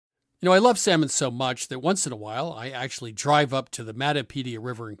I love salmon so much that once in a while I actually drive up to the Matapedia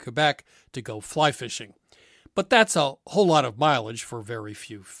River in Quebec to go fly fishing. But that's a whole lot of mileage for very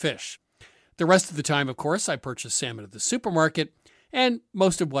few fish. The rest of the time, of course, I purchase salmon at the supermarket, and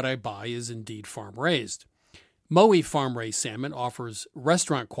most of what I buy is indeed farm-raised. Mowi farm-raised salmon offers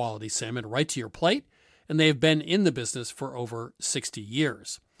restaurant-quality salmon right to your plate, and they have been in the business for over 60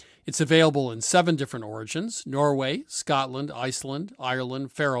 years. It's available in 7 different origins: Norway, Scotland, Iceland,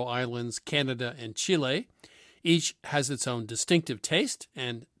 Ireland, Faroe Islands, Canada, and Chile. Each has its own distinctive taste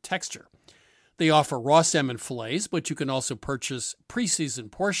and texture. They offer raw salmon fillets, but you can also purchase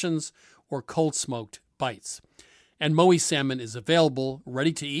pre-seasoned portions or cold-smoked bites. And Mowi salmon is available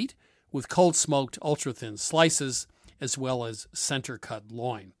ready to eat with cold-smoked ultra-thin slices as well as center-cut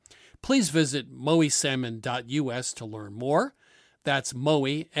loin. Please visit mowisalmon.us to learn more. That's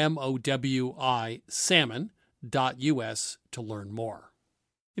Mowi, M-O-W-I, salmon.us to learn more.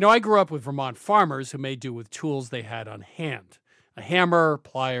 I grew up with Vermont farmers who made do with tools they had on hand: a hammer,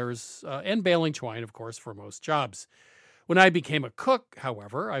 pliers, and baling twine, of course, for most jobs. When I became a cook,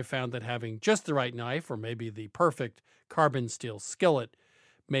 however, I found that having just the right knife or maybe the perfect carbon steel skillet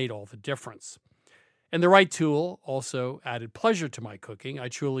made all the difference. And the right tool also added pleasure to my cooking. I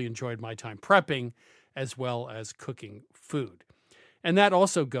truly enjoyed my time prepping as well as cooking food. And that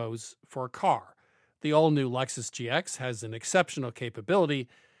also goes for a car. The all-new Lexus GX has an exceptional capability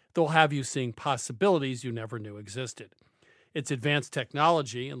that will have you seeing possibilities you never knew existed. Its advanced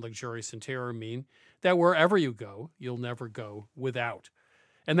technology and luxurious interior mean that wherever you go, you'll never go without.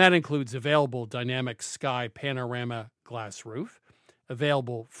 And that includes available dynamic sky panorama glass roof,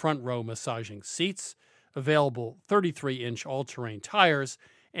 available front row massaging seats, available 33-inch all-terrain tires,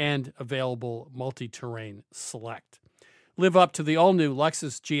 and available multi-terrain select. Live up to the all-new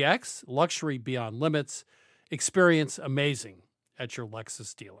Lexus GX, luxury beyond limits. Experience amazing at your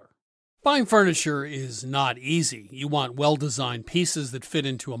Lexus dealer. Buying furniture is not easy. You want well-designed pieces that fit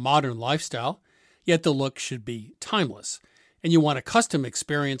into a modern lifestyle, yet the look should be timeless. And you want a custom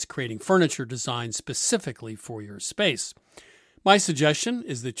experience creating furniture designed specifically for your space. My suggestion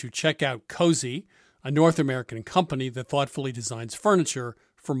is that you check out Cozy, a North American company that thoughtfully designs furniture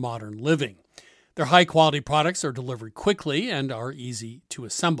for modern living. Their high-quality products are delivered quickly and are easy to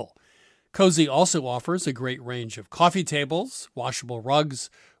assemble. Cozy also offers a great range of coffee tables, washable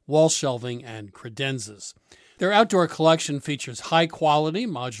rugs, wall shelving, and credenzas. Their outdoor collection features high-quality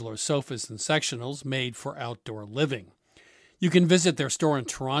modular sofas and sectionals made for outdoor living. You can visit their store in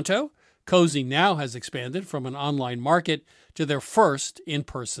Toronto. Cozy now has expanded from an online market to their first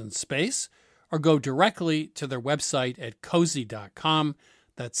in-person space, or go directly to their website at cozy.com.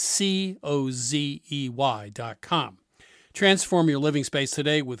 That's COZEY.com. Transform your living space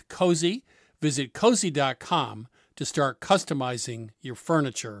today with Cozy. Visit cozy.com to start customizing your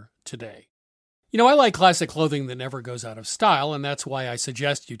furniture today. I like classic clothing that never goes out of style, and that's why I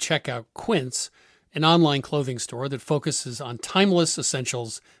suggest you check out Quince, an online clothing store that focuses on timeless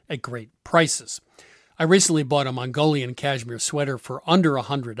essentials at great prices. I recently bought a Mongolian cashmere sweater for under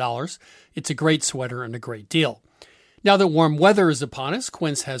 $100. It's a great sweater and a great deal. Now that warm weather is upon us,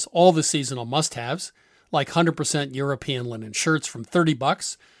 Quince has all the seasonal must-haves, like 100% European linen shirts from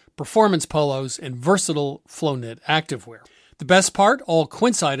 $30, performance polos, and versatile flow-knit activewear. The best part, all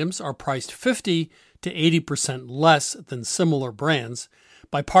Quince items are priced 50 to 80% less than similar brands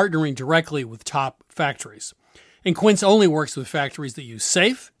by partnering directly with top factories. And Quince only works with factories that use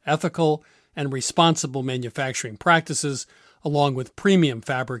safe, ethical, and responsible manufacturing practices, along with premium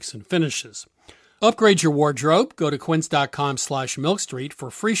fabrics and finishes. Upgrade your wardrobe. Go to quince.com/milkstreet for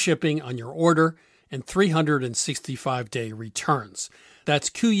free shipping on your order and 365-day returns.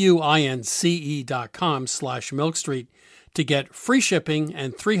 That's QUINCE.com/milkstreet to get free shipping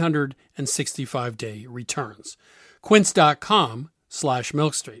and 365-day returns.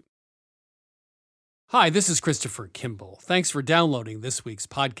 Quince.com/milkstreet. Hi, this is Christopher Kimball. Thanks for downloading this week's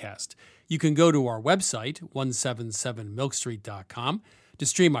podcast. You can go to our website, 177milkstreet.com, to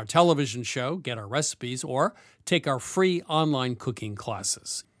stream our television show, get our recipes, or take our free online cooking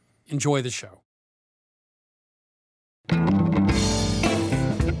classes. Enjoy the show.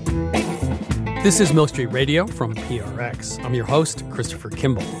 This is Milk Street Radio from PRX. I'm your host, Christopher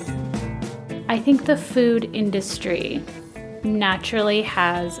Kimball. I think the food industry naturally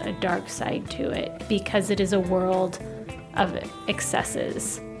has a dark side to it because it is a world of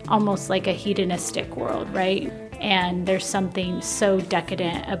excesses, almost like a hedonistic world, right? And there's something so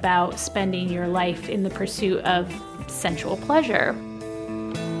decadent about spending your life in the pursuit of sensual pleasure.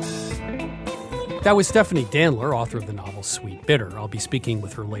 That was Stephanie Danler, author of the novel Sweet Bitter. I'll be speaking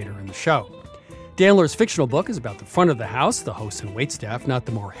with her later in the show. Dandler's fictional book is about the front of the house, the hosts and waitstaff, not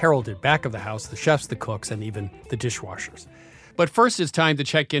the more heralded back of the house, the chefs, the cooks, and even the dishwashers. But first, it's time to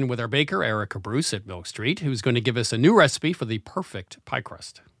check in with our baker, Erica Bruce at Milk Street, who's going to give us a new recipe for the perfect pie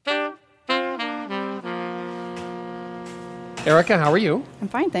crust. Erica, how are you? I'm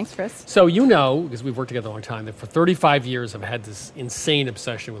fine, thanks, Chris. So you know, because we've worked together a long time, that for 35 years I've had this insane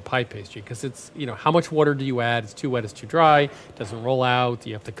obsession with pie pastry because it's, how much water do you add? It's too wet, it's too dry, it doesn't roll out.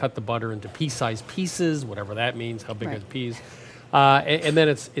 You have to cut the butter into pea-sized pieces, whatever that means, how big are the peas. And then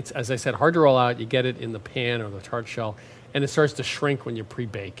it's, as I said, hard to roll out. You get it in the pan or the tart shell, and it starts to shrink when you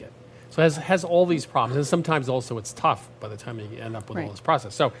pre-bake it. So it has all these problems. And sometimes also it's tough by the time you end up with all this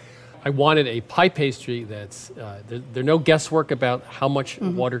process. So I wanted a pie pastry that's, there's no guesswork about how much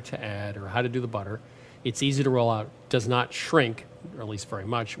water to add or how to do the butter. It's easy to roll out, does not shrink, or at least very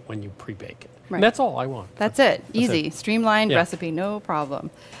much, when you pre-bake it. Right. And that's all I want. That's it. Easy. Streamlined recipe, no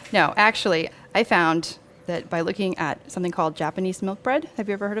problem. No, actually, I found that by looking at something called Japanese milk bread. Have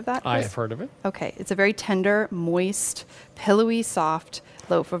you ever heard of that, Chris? I have heard of it. Okay. It's a very tender, moist, pillowy, soft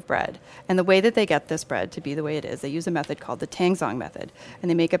loaf of bread. And the way that they get this bread to be the way it is, they use a method called the Tangzong method. And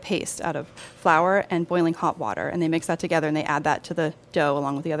they make a paste out of flour and boiling hot water. And they mix that together and they add that to the dough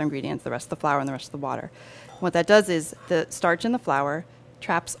along with the other ingredients, the rest of the flour and the rest of the water. What that does is the starch in the flour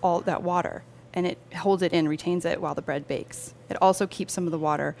traps all that water and it holds it in, retains it while the bread bakes. It also keeps some of the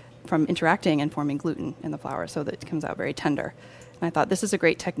water from interacting and forming gluten in the flour so that it comes out very tender. And I thought, this is a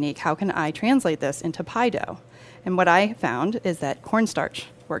great technique. How can I translate this into pie dough? And what I found is that cornstarch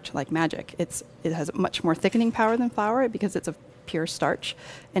worked like magic. It has much more thickening power than flour because it's a pure starch,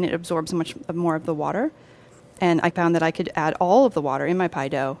 and it absorbs much more of the water. And I found that I could add all of the water in my pie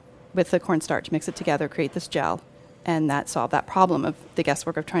dough with the cornstarch, mix it together, create this gel, and that solved that problem of the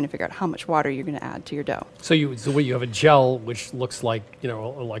guesswork of trying to figure out how much water you're going to add to your dough. So you have a gel which looks like,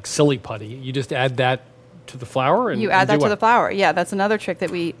 like silly putty. You just add that to the flour? You add that to the flour. Yeah, that's another trick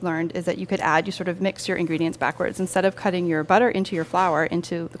that we learned is that you sort of mix your ingredients backwards. Instead of cutting your butter into your flour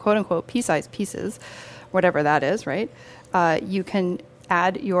into the quote-unquote pea-sized pieces, whatever that is, right? You can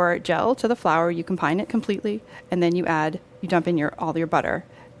add your gel to the flour, you combine it completely, and then you dump in all your butter.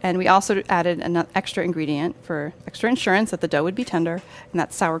 And we also added an extra ingredient for extra insurance that the dough would be tender, and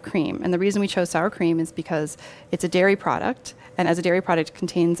that's sour cream. And the reason we chose sour cream is because it's a dairy product, and as a dairy product, it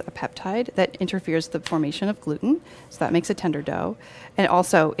contains a peptide that interferes with the formation of gluten, so that makes a tender dough. And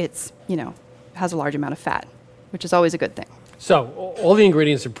also, it's, has a large amount of fat, which is always a good thing. So all the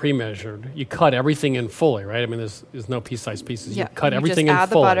ingredients are pre-measured. You cut everything in fully, right? I mean, there's no piece-sized pieces. Yeah, you cut everything in fully. You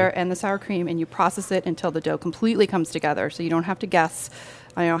just add the butter and the sour cream, and you process it until the dough completely comes together, so you don't have to guess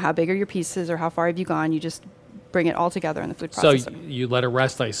how big are your pieces or how far have you gone. You just bring it all together in the food processor. So you let it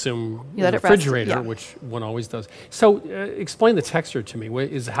rest, I assume, in the refrigerator, which one always does. So explain the texture to me.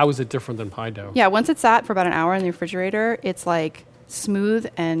 How is it different than pie dough? Yeah, once it's sat for about an hour in the refrigerator, it's like smooth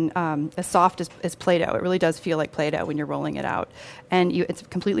and as soft as Play-Doh. It really does feel like Play-Doh when you're rolling it out. And it's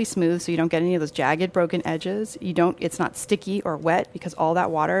completely smooth, so you don't get any of those jagged, broken edges. It's not sticky or wet because all that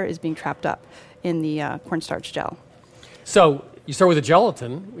water is being trapped up in the cornstarch gel. So you start with a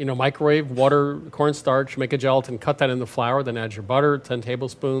gelatin, microwave, water, cornstarch, make a gelatin, cut that in the flour, then add your butter, 10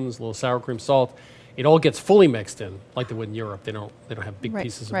 tablespoons, a little sour cream, salt. It all gets fully mixed in, like they would in Europe. They don't have big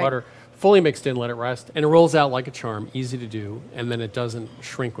pieces of butter. Fully mixed in, let it rest, and it rolls out like a charm, easy to do, and then it doesn't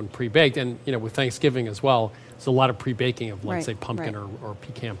shrink when pre-baked. And, with Thanksgiving as well, there's a lot of pre-baking of, let's say, pumpkin or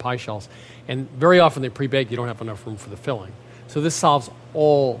pecan pie shells. And very often they pre-bake, you don't have enough room for the filling. So this solves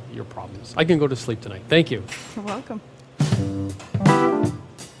all your problems. I can go to sleep tonight. Thank you. You're welcome.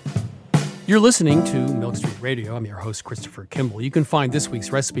 You're listening to Milk Street Radio. I'm your host, Christopher Kimball. You can find this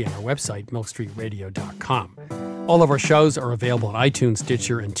week's recipe on our website, milkstreetradio.com. All of our shows are available on iTunes,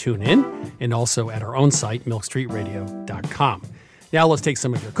 Stitcher, and TuneIn, and also at our own site, milkstreetradio.com. Now let's take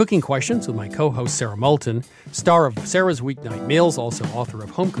some of your cooking questions with my co-host, Sarah Moulton, star of Sarah's Weeknight Meals, also author of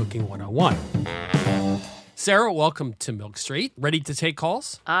Home Cooking 101. Sarah, welcome to Milk Street. Ready to take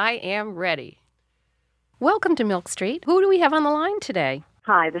calls? I am ready. Welcome to Milk Street. Who do we have on the line today?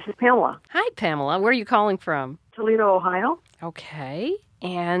 Hi, this is Pamela. Hi, Pamela. Where are you calling from? Toledo, Ohio. Okay.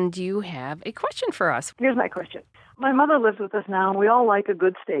 And you have a question for us. Here's my question. My mother lives with us now, and we all like a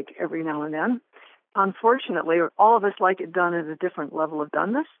good steak every now and then. Unfortunately, all of us like it done at a different level of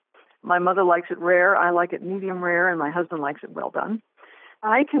doneness. My mother likes it rare, I like it medium rare, and my husband likes it well done.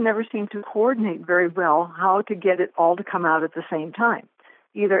 I can never seem to coordinate very well how to get it all to come out at the same time.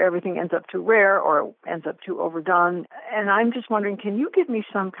 Either everything ends up too rare or ends up too overdone. And I'm just wondering, can you give me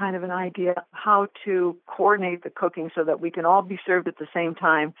some kind of an idea how to coordinate the cooking so that we can all be served at the same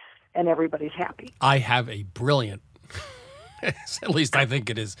time and everybody's happy? I have a brilliant, at least I think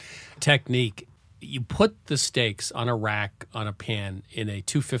it is, technique. you put the steaks on a rack on a pan in a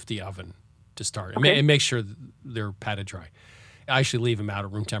 250 oven to start, Okay. and make sure they're patted dry. I actually leave them out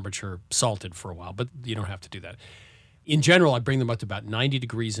at room temperature, salted for a while, but you don't have to do that. In general, I bring them up to about 90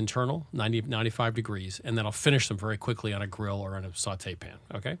 degrees internal, 95 degrees, and then I'll finish them very quickly on a grill or on a saute pan,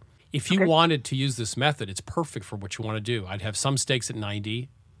 okay? If you wanted to use this method, it's perfect for what you want to do. I'd have some steaks at 90,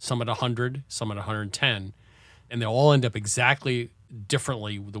 some at 100, some at 110, and they'll all end up exactly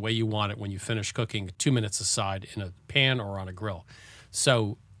differently the way you want it when you finish cooking 2 minutes aside in a pan or on a grill.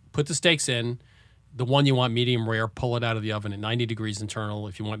 So put the steaks in. The one you want medium rare, pull it out of the oven at 90 degrees internal.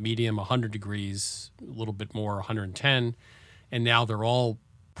 If you want medium, 100 degrees, a little bit more, 110. And now they're all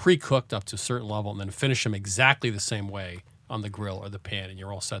pre-cooked up to a certain level, and then finish them exactly the same way on the grill or the pan, and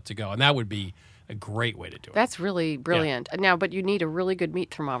you're all set to go. And that would be a great way to do it. That's really brilliant. Now, but you need a really good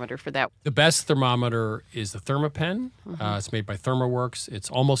meat thermometer for that. The best thermometer is the Thermapen. It's made by ThermaWorks. It's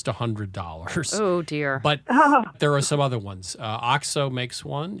almost $100. Oh, dear. But there are some other ones. OXO makes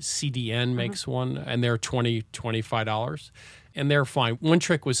one. CDN makes one, and they're $20, $25. And they're fine. One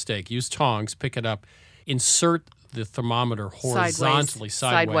trick with steak. Use tongs, pick it up, insert the thermometer horizontally,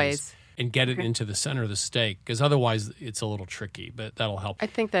 sideways. And get it into the center of the steak, because otherwise it's a little tricky, but that'll help. I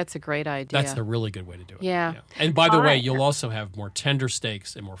think that's a great idea. That's the really good way to do it. Yeah. And by the way, you'll also have more tender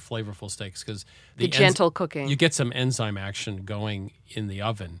steaks and more flavorful steaks, because the gentle cooking. You get some enzyme action going in the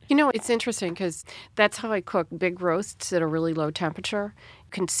oven. You know, it's interesting because that's how I cook big roasts at a really low temperature.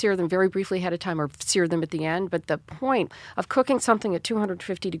 You can sear them very briefly ahead of time or sear them at the end. But the point of cooking something at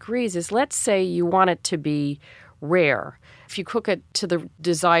 250 degrees is, let's say you want it to be rare. If you cook it to the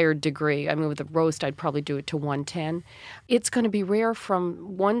desired degree, I mean, with a roast, I'd probably do it to 110. It's going to be rare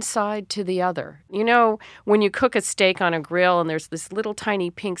from one side to the other. You know, when you cook a steak on a grill and there's this little tiny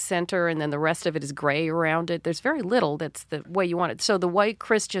pink center and then the rest of it is gray around it, there's very little that's the way you want it. So the way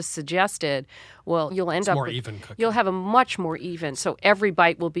Chris just suggested, well, you'll end up more with, even cooking. You'll have a much more even. So every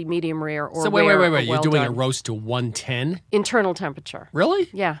bite will be medium rare or So rare. wait. or You're well doing a done. roast to 110? Internal temperature. Really?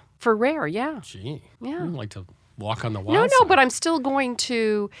 Yeah. For rare, yeah. Gee. Yeah. I'd like to walk on the wild No, side. but I'm still going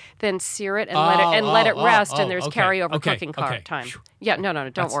to then sear it and let it rest, and there's okay. carryover Okay, cooking okay. time. Phew. Yeah, no,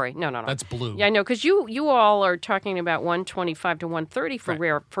 don't That's- worry. No. That's blue. Yeah, I know, because you all are talking about 125 to 130 for Right.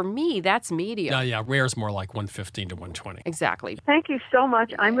 rare. For me, that's medium. Yeah, rare's more like 115 to 120. Exactly. Thank you so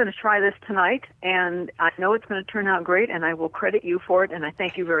much. I'm going to try this tonight, and I know it's going to turn out great, and I will credit you for it, and I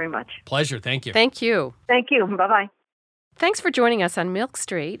thank you very much. Pleasure. Thank you. Thank you. Thank you. Bye-bye. Thanks for joining us on Milk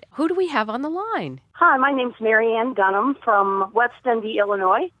Street. Who do we have on the line? Hi, my name's Mary Ann Dunham from West Dundee,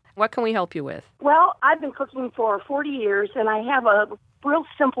 Illinois. What can we help you with? Well, I've been cooking for 40 years, and I have a real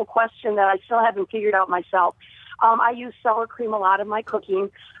simple question that I still haven't figured out myself. I use sour cream a lot in my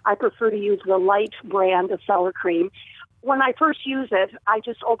cooking. I prefer to use the light brand of sour cream. When I first use it, I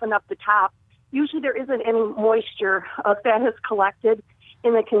just open up the top. Usually there isn't any moisture that has collected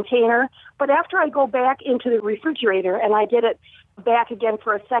in the container, but after I go back into the refrigerator and I get it back again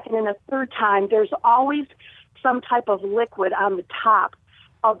for a second and a third time, there's always some type of liquid on the top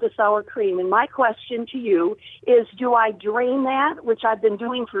of the sour cream. And my question to you is, do I drain that, which I've been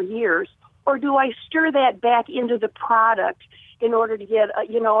doing for years, or do I stir that back into the product in order to get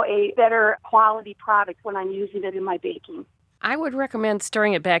a better quality product when I'm using it in my baking? I would recommend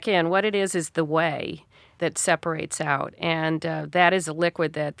stirring it back in. What it is the whey that separates out. And that is a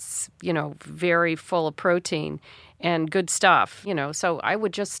liquid that's, very full of protein and good stuff, So I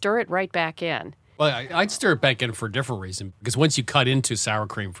would just stir it right back in. Well, I'd stir it back in for a different reason, because once you cut into sour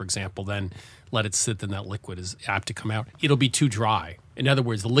cream, for example, then let it sit, then that liquid is apt to come out. It'll be too dry. In other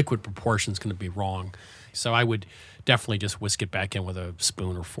words, the liquid proportion is going to be wrong. So I would definitely just whisk it back in with a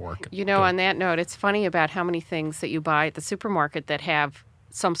spoon or fork. On that note, it's funny about how many things that you buy at the supermarket that have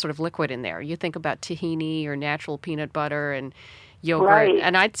some sort of liquid in there. You think about tahini or natural peanut butter and yogurt. Right.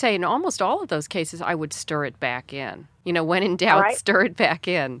 And I'd say in almost all of those cases, I would stir it back in. When in doubt, Right. stir it back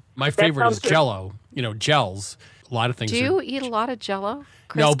in. My favorite is sounds good. Jell-O. Gels. A lot of things. Do you eat a lot of Jell-O,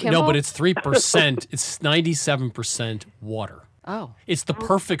 Chris No, Kimball? but it's 3%. It's 97% water. Oh. It's the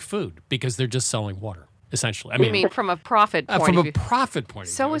perfect food because they're just selling water, essentially. I mean, from a profit point from of a view. profit point of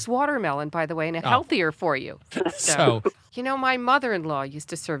view. So is watermelon, by the way, and healthier for you. So, My mother-in-law used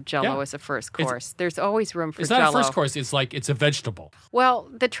to serve Jell-O Yeah. as a first course. There's always room for it's Jell-O. not a first course. It's like it's a vegetable. Well,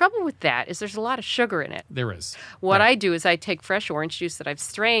 the trouble with that is there's a lot of sugar in it. There is. What Right. I do is I take fresh orange juice that I've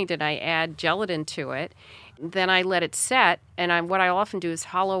strained and I add gelatin to it. Then I let it set, and what I often do is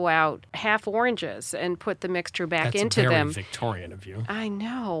hollow out half oranges and put the mixture back into them. That's very Victorian of you. I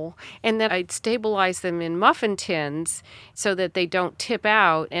know. And then I'd stabilize them in muffin tins so that they don't tip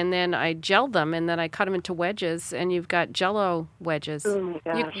out, and then I gel them, and then I cut them into wedges, and you've got Jell-O wedges. Oh, my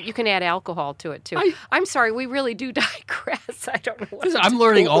gosh. You can add alcohol to it, too. I'm sorry, we really do digress. I don't know what I'm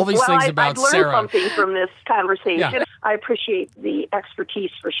learning all these things about I've learned Sarah. something from this conversation. Yeah. I appreciate the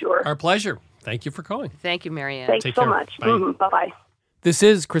expertise for sure. Our pleasure. Thank you for calling. Thank you, Marianne. Thanks Take so care. much. Bye. Bye-bye. This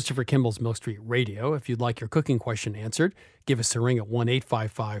is Christopher Kimball's Milk Street Radio. If you'd like your cooking question answered, give us a ring at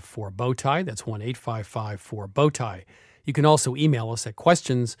 1-855-4-BOWTIE. That's 1-855-4-BOWTIE. You can also email us at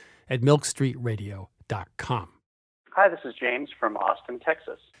questions@milkstreetradio.com. Hi, this is James from Austin,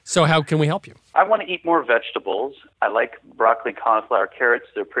 Texas. So how can we help you? I want to eat more vegetables. I like broccoli, cauliflower, carrots.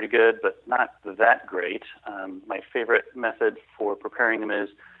 They're pretty good, but not that great. My favorite method for preparing them is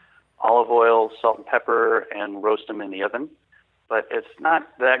olive oil, salt and pepper, and roast them in the oven. But it's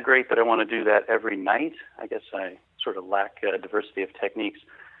not that great that I want to do that every night. I guess I sort of lack a diversity of techniques.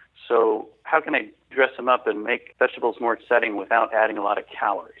 So how can I dress them up and make vegetables more exciting without adding a lot of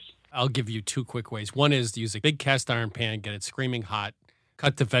calories? I'll give you two quick ways. One is to use a big cast iron pan, get it screaming hot,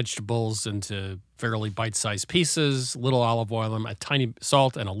 cut the vegetables into fairly bite-sized pieces, little olive oil, them, a tiny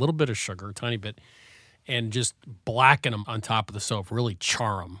salt, and a little bit of sugar, a tiny bit, and just blacken them on top of the stove, really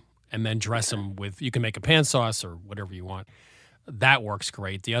char them, and then dress them with, you can make a pan sauce or whatever you want. That works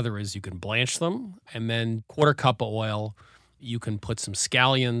great. The other is you can blanch them, and then 1/4 cup of oil. You can put some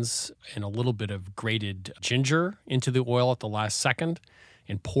scallions and a little bit of grated ginger into the oil at the last second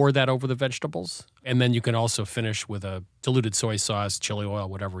and pour that over the vegetables. And then you can also finish with a diluted soy sauce, chili oil,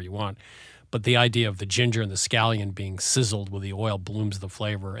 whatever you want. But the idea of the ginger and the scallion being sizzled with the oil blooms the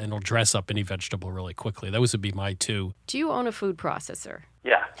flavor, and it'll dress up any vegetable really quickly. Those would be my two. Do you own a food processor?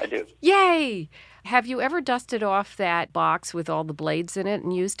 Yeah, I do. Yay! Have you ever dusted off that box with all the blades in it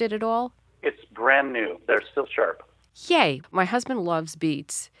and used it at all? It's brand new. They're still sharp. Yay! My husband loves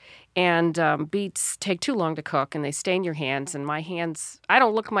beets, and beets take too long to cook, and they stain your hands, and my hands, I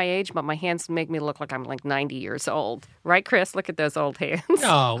don't look my age, but my hands make me look like I'm like 90 years old. Right, Chris? Look at those old hands.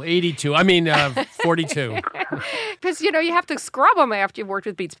 No, 82. 42. Because, you have to scrub them after you've worked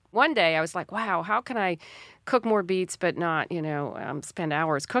with beets. One day I was like, wow, how can I cook more beets but not, spend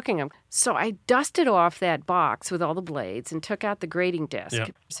hours cooking them? So I dusted off that box with all the blades and took out the grating disc.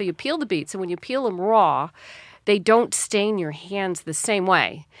 Yep. So you peel the beets, and when you peel them raw, they don't stain your hands the same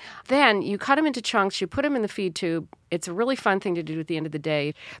way. Then you cut them into chunks, you put them in the feed tube. It's a really fun thing to do at the end of the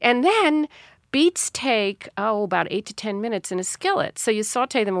day. And then beets take, about 8 to 10 minutes in a skillet. So you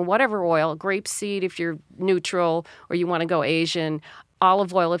saute them in whatever oil, grapeseed if you're neutral or you want to go Asian,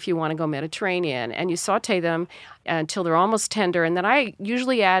 olive oil if you want to go Mediterranean, and you saute them until they're almost tender. And then I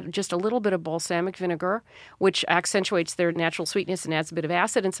usually add just a little bit of balsamic vinegar, which accentuates their natural sweetness and adds a bit of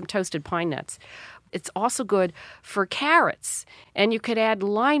acid, and some toasted pine nuts. It's also good for carrots, and you could add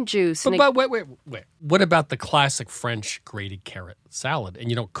lime juice. But wait. What about the classic French grated carrot salad? And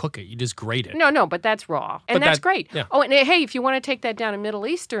you don't cook it, you just grate it. No, but that's raw, and that's great. Yeah. Oh, and hey, if you want to take that down a Middle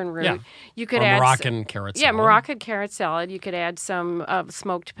Eastern route, you could add Moroccan carrot salad. Yeah, Moroccan carrot salad. You could add some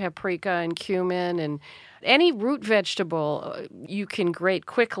smoked paprika and cumin and any root vegetable you can grate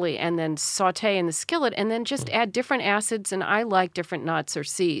quickly and then saute in the skillet, and then just add different acids, and I like different nuts or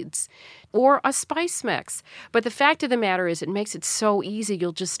seeds, or a spice mix. But the fact of the matter is it makes it so easy,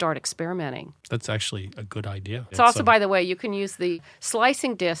 you'll just start experimenting. That's actually a good idea. It's also, by the way, you can use the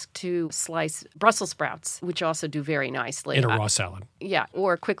slicing disc to slice Brussels sprouts, which also do very nicely. In a raw salad. Yeah,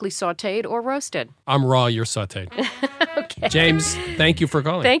 or quickly sauteed or roasted. I'm raw, you're sauteed. Okay. James, thank you for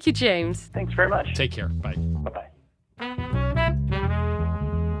calling. Thank you, James. Thanks very much. Take care. Bye. Bye-bye.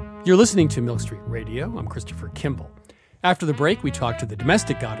 You're listening to Milk Street Radio. I'm Christopher Kimball. After the break, we talk to the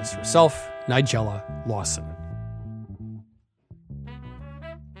domestic goddess herself, Nigella Lawson.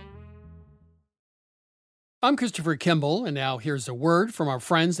 I'm Christopher Kimball, and now here's a word from our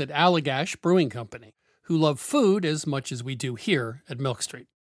friends at Allagash Brewing Company, who love food as much as we do here at Milk Street.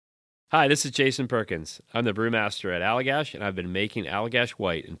 Hi, this is Jason Perkins. I'm the brewmaster at Allagash, and I've been making Allagash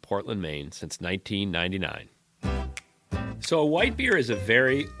White in Portland, Maine since 1999. So a white beer is a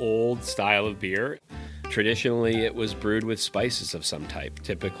very old style of beer. Traditionally, it was brewed with spices of some type,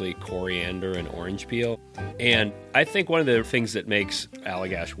 typically coriander and orange peel. And I think one of the things that makes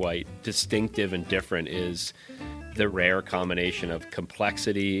Allagash White distinctive and different is the rare combination of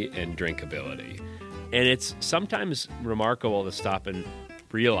complexity and drinkability. And it's sometimes remarkable to stop and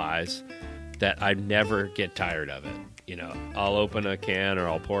realize that I never get tired of it. I'll open a can or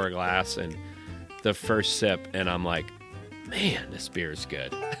I'll pour a glass, and the first sip, and I'm like, man, this beer is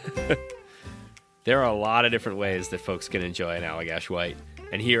good. There are a lot of different ways that folks can enjoy an Allagash White,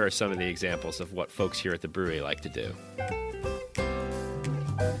 and here are some of the examples of what folks here at the brewery like to do.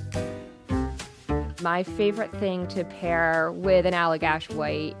 My favorite thing to pair with an Allagash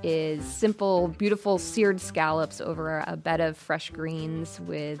White is simple, beautiful seared scallops over a bed of fresh greens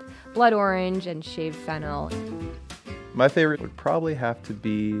with blood orange and shaved fennel. My favorite would probably have to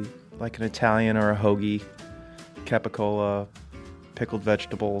be like an Italian or a hoagie, capicola, pickled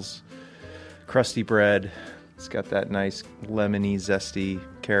vegetables, crusty bread. It's got that nice lemony, zesty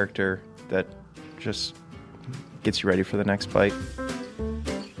character that just gets you ready for the next bite.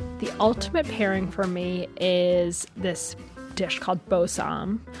 The ultimate pairing for me is this dish called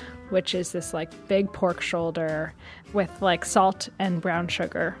bosom, which is this like big pork shoulder with like salt and brown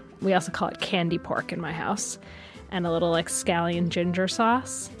sugar. We also call it candy pork in my house, and a little like scallion ginger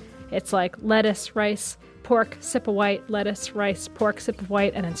sauce. It's like lettuce, rice, pork, sip of white, lettuce, rice, pork, sip of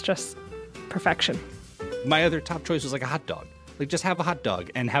white, and it's just perfection. My other top choice was like a hot dog. Like just have a hot dog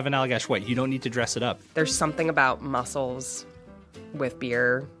and have an Allagash White. You don't need to dress it up. There's something about mussels with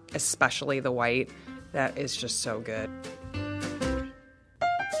beer, especially the white, that is just so good. I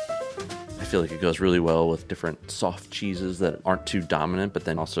feel like it goes really well with different soft cheeses that aren't too dominant, but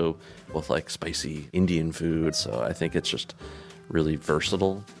then also with like spicy Indian food. So I think it's just really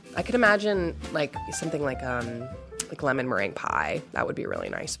versatile. I could imagine like something like lemon meringue pie. That would be really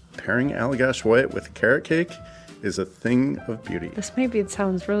nice. Pairing Allagash White with carrot cake is a thing of beauty. This maybe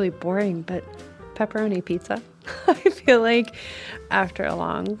sounds really boring, but pepperoni pizza. I feel like after a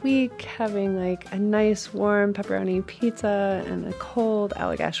long week, having like a nice warm pepperoni pizza and a cold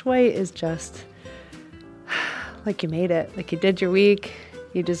Allagash White is just like you made it. Like you did your week.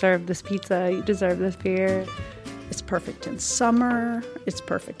 You deserve this pizza. You deserve this beer. It's perfect in summer. It's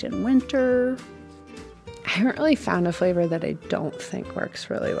perfect in winter. I haven't really found a flavor that I don't think works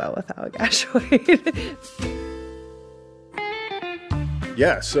really well with Allagash White.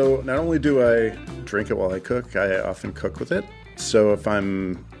 Yeah, so not only do I drink it while I cook, I often cook with it. So if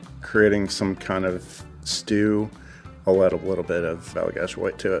I'm creating some kind of stew, I'll add a little bit of Allagash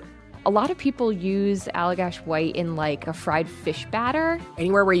White to it. A lot of people use Allagash White in like a fried fish batter.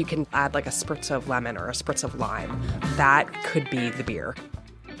 Anywhere where you can add like a spritz of lemon or a spritz of lime, that could be the beer.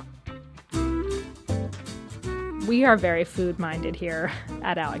 We are very food-minded here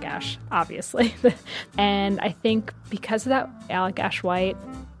at Allagash, obviously. And I think because of that, Allagash White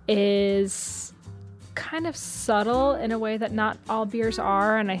is kind of subtle in a way that not all beers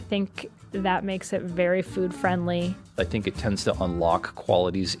are, and I think that makes it very food-friendly. I think it tends to unlock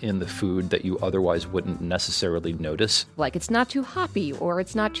qualities in the food that you otherwise wouldn't necessarily notice. Like it's not too hoppy or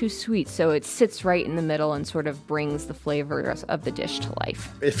it's not too sweet, so it sits right in the middle and sort of brings the flavors of the dish to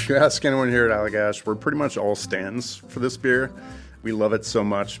life. If you ask anyone here at Allagash, we're pretty much all stands for this beer. We love it so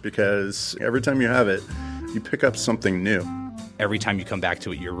much because every time you have it, you pick up something new. Every time you come back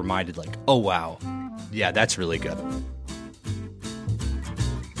to it, you're reminded like, oh wow, yeah, that's really good.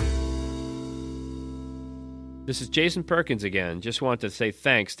 This is Jason Perkins again. Just want to say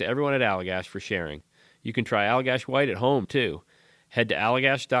thanks to everyone at Allagash for sharing. You can try Allagash White at home, too. Head to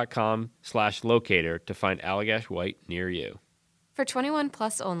allagash.com/locator to find Allagash White near you. For 21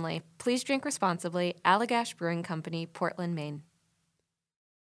 plus only, please drink responsibly. Allagash Brewing Company, Portland, Maine.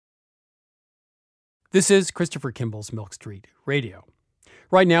 This is Christopher Kimball's Milk Street Radio.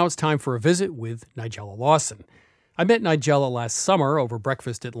 Right now it's time for a visit with Nigella Lawson. I met Nigella last summer over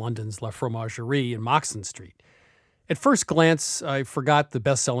breakfast at London's La Fromagerie in Moxon Street. At first glance, I forgot the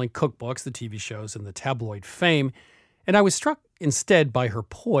best-selling cookbooks, the TV shows, and the tabloid fame, and I was struck instead by her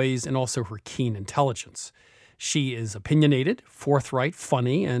poise and also her keen intelligence. She is opinionated, forthright,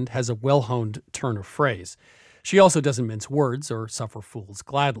 funny, and has a well-honed turn of phrase. She also doesn't mince words or suffer fools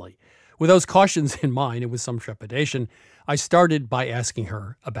gladly. With those cautions in mind and with some trepidation, I started by asking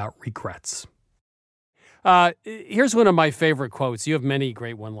her about regrets. Here's one of my favorite quotes. You have many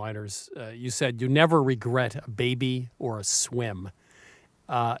great one-liners. You said, "You never regret a baby or a swim."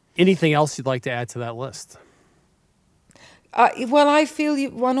 Anything else you'd like to add to that list? Well, I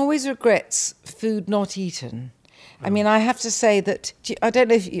feel one always regrets food not eaten. I mean, I have to say that, I don't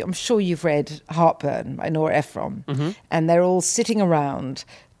know if I'm sure you've read Heartburn by Nora Ephron, and they're all sitting around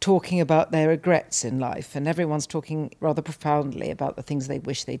talking about their regrets in life, and everyone's talking rather profoundly about the things they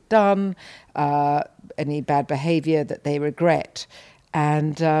wish they'd done, any bad behaviour that they regret.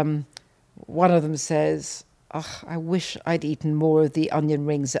 And one of them says, I wish I'd eaten more of the onion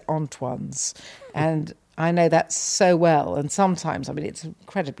rings at Antoine's. And I know that so well, and sometimes, I mean, it's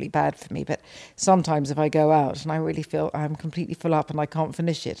incredibly bad for me, but sometimes if I go out and I really feel I'm completely full up and I can't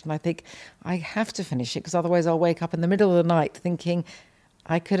finish it, and I think I have to finish it because otherwise I'll wake up in the middle of the night thinking,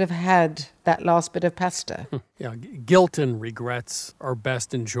 I could have had that last bit of pasta. Yeah, guilt and regrets are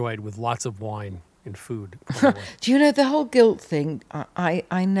best enjoyed with lots of wine and food. Do you know, the whole guilt thing,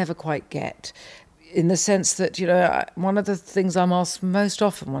 I never quite get, in the sense that, one of the things I'm asked most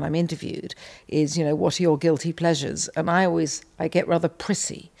often when I'm interviewed is, what are your guilty pleasures? And I get rather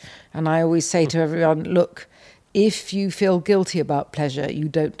prissy. And I always say to everyone, look, if you feel guilty about pleasure, you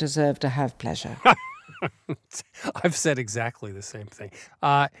don't deserve to have pleasure. I've said exactly the same thing.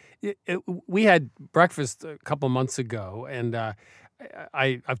 We had breakfast a couple months ago, and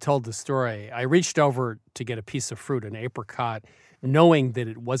I've told the story. I reached over to get a piece of fruit, an apricot, knowing that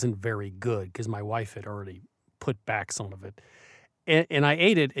it wasn't very good because my wife had already put back some of it. And I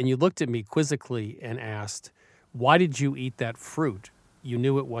ate it, and you looked at me quizzically and asked, why did you eat that fruit? You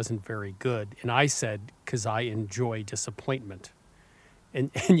knew it wasn't very good. And I said, because I enjoy disappointment. And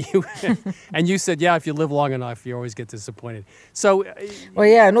you said, yeah, if you live long enough, you always get disappointed. So, well,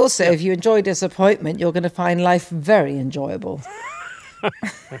 yeah, and also if you enjoy disappointment, you're going to find life very enjoyable.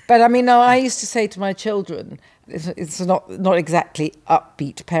 But I mean, no, I used to say to my children, it's not exactly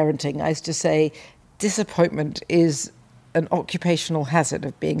upbeat parenting. I used to say, disappointment is an occupational hazard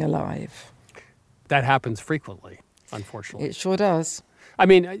of being alive. That happens frequently, unfortunately. It sure does. I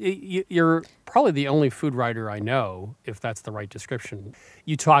mean, you're probably the only food writer I know, if that's the right description.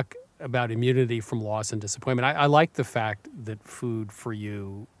 You talk about immunity from loss and disappointment. I like the fact that food for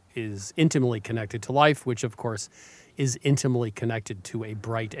you is intimately connected to life, which, of course, is intimately connected to a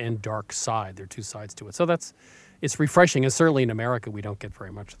bright and dark side. There are two sides to it. So it's refreshing. And certainly in America, we don't get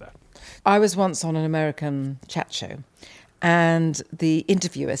very much of that. I was once on an American chat show, and the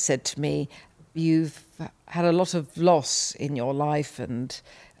interviewer said to me, you've had a lot of loss in your life and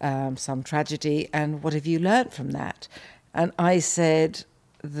some tragedy, and what have you learnt from that? And I said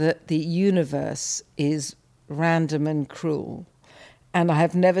that the universe is random and cruel, and I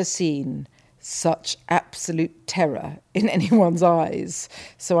have never seen such absolute terror in anyone's eyes.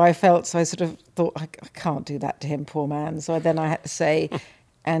 So I sort of thought, I can't do that to him, poor man. So then I had to say,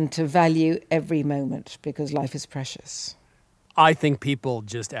 and to value every moment, because life is precious. I think people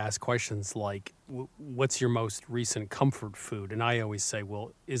just ask questions like, what's your most recent comfort food? And I always say,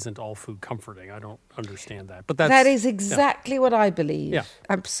 well, isn't all food comforting? I don't understand that. But that is exactly what I believe. Yeah.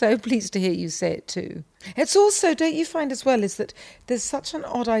 I'm so pleased to hear you say it too. It's also, don't you find as well, is that there's such an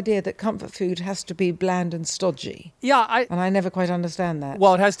odd idea that comfort food has to be bland and stodgy. Yeah. And I never quite understand that.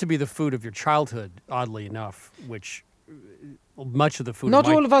 Well, it has to be the food of your childhood, oddly enough, which much of the food... Not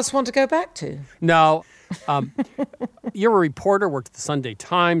all of us want to go back to. No. You're a reporter, worked at the Sunday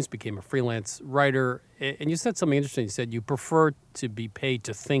Times, became a freelance writer, and you said something interesting. You said you prefer to be paid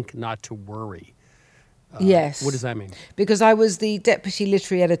to think, not to worry. Yes. What does that mean? Because I was the deputy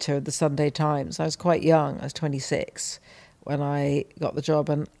literary editor of the Sunday Times. I was quite young. I was 26 when I got the job,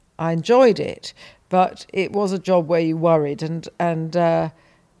 and I enjoyed it. But it was a job where you worried, and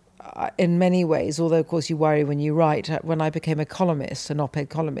in many ways, although of course you worry when you write, when I became a columnist, an op-ed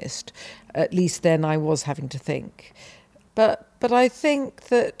columnist, at least then I was having to think. But I think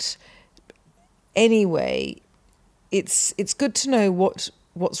that anyway, it's good to know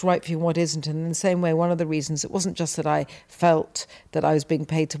what's right for you and what isn't. And in the same way, one of the reasons, it wasn't just that I felt that I was being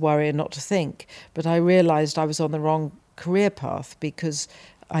paid to worry and not to think, but I realised I was on the wrong career path, because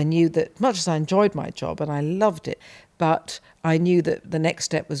I knew that much as I enjoyed my job and I loved it, but I knew that the next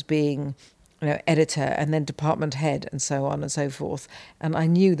step was being, editor and then department head and so on and so forth. And I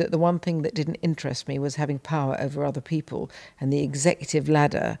knew that the one thing that didn't interest me was having power over other people, and the executive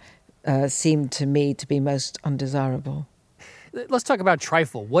ladder seemed to me to be most undesirable. Let's talk about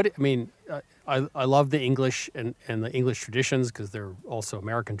trifle. I love the English and the English traditions, because they're also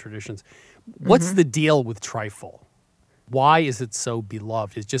American traditions. What's the deal with trifle? Why is it so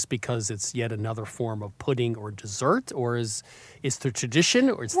beloved? Is it just because it's yet another form of pudding or dessert, or is the tradition,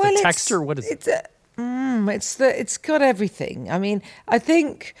 or it's the texture? What is it? It's got everything. I mean, I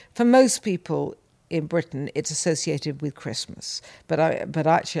think for most people in Britain, it's associated with Christmas, but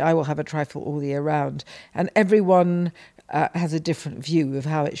actually, I will have a trifle all year round, and everyone has a different view of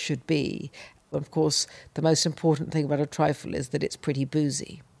how it should be. Of course, the most important thing about a trifle is that it's pretty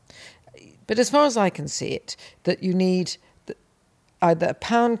boozy. But as far as I can see it, that you need either a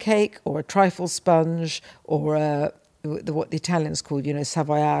pound cake or a trifle sponge or what the Italians call,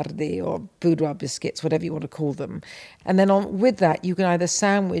 savoiardi or boudoir biscuits, whatever you want to call them. And then with that, you can either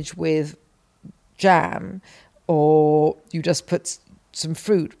sandwich with jam or you just put some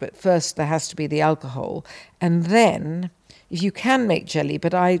fruit. But first there has to be the alcohol. And then if you can make jelly,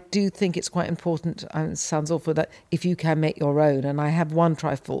 but I do think it's quite important, and it sounds awful, that if you can make your own. And I have one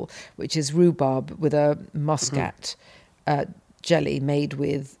trifle, which is rhubarb with a muscat jelly made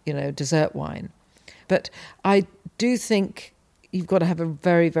with, dessert wine. But I do think you've got to have a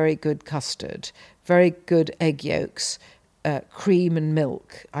very, very good custard, very good egg yolks, cream and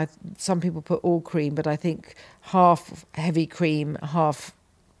milk. Some people put all cream, but I think half heavy cream, half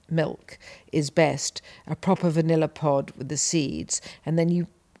milk is best. A proper vanilla pod with the seeds, and then you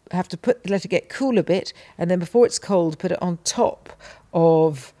have to let it get cool a bit, and then before it's cold, put it on top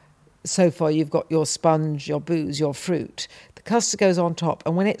of. So far, you've got your sponge, your booze, your fruit. The custard goes on top,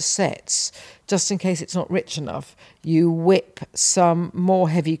 and when it sets, just in case it's not rich enough, you whip some more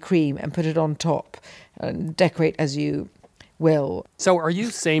heavy cream and put it on top, and decorate as you will. So are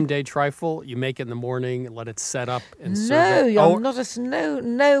you same-day trifle? You make it in the morning, let it set up, and serve No, it? you're not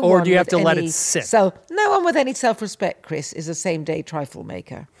no Or one do you have with to let any it sit? No one with any self-respect, Chris, is a same-day trifle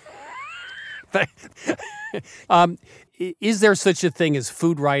maker. Is there such a thing as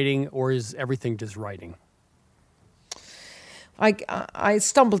food writing, or is everything just writing? I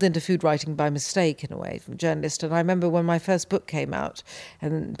stumbled into food writing by mistake, in a way, from a journalist. And I remember when my first book came out,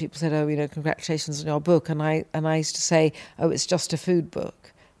 and people said, congratulations on your book. And I used to say, it's just a food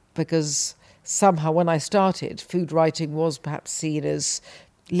book. Because somehow when I started, food writing was perhaps seen as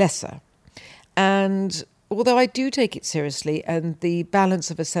lesser. And although I do take it seriously, and the balance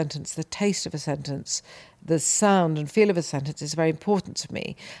of a sentence, the taste of a sentence, the sound and feel of a sentence is very important to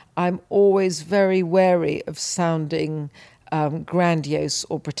me, I'm always very wary of sounding grandiose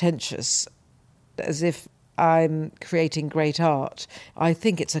or pretentious, as if I'm creating great art. I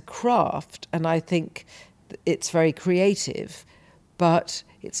think it's a craft, and I think it's very creative, but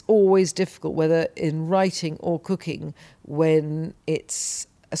it's always difficult, whether in writing or cooking, when it's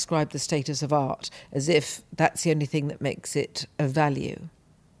ascribed the status of art, as if that's the only thing that makes it of value.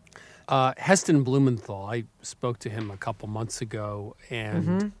 Heston Blumenthal, I spoke to him a couple months ago,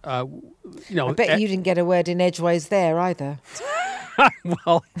 and I bet you didn't get a word in edgeways there either.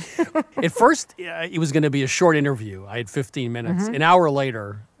 Well, at first it was going to be a short interview. I had 15 minutes. An hour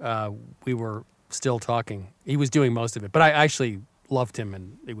later, we were still talking. He was doing most of it, but I actually loved him,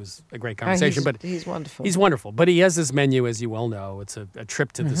 and it was a great conversation. He's wonderful. He's wonderful. But he has this menu, as you well know. It's a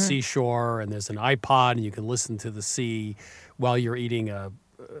trip to the seashore, and there's an iPod, and you can listen to the sea while you're eating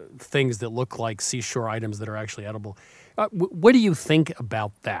things that look like seashore items that are actually edible. What do you think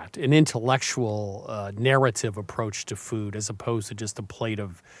about that? An intellectual narrative approach to food as opposed to just a plate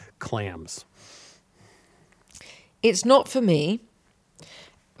of clams? It's not for me.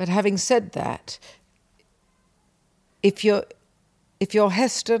 But having said that, if you're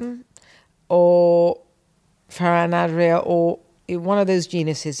Heston or Ferran Adria or one of those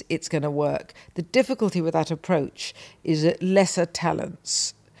geniuses, it's going to work. The difficulty with that approach is that lesser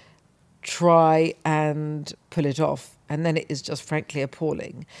talents try and pull it off, and then it is just frankly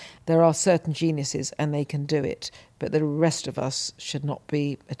appalling. There are certain geniuses, and they can do it, but the rest of us should not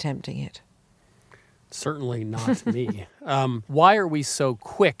be attempting it. Certainly not me. Why are we so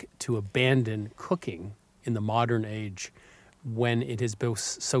quick to abandon cooking in the modern age when it is both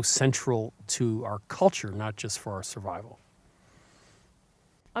so central to our culture, not just for our survival?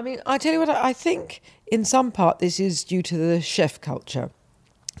 I mean, I tell you what, I think in some part this is due to the chef culture,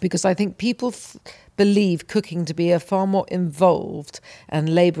 because I think people believe cooking to be a far more involved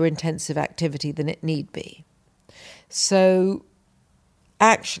and labour-intensive activity than it need be. So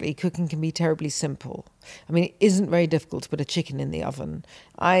actually, cooking can be terribly simple. I mean, it isn't very difficult to put a chicken in the oven.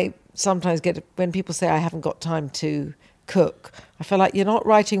 I sometimes get, when people say I haven't got time to cook, I feel like you're not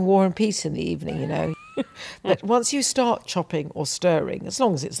writing War and Peace in the evening, But once you start chopping or stirring, as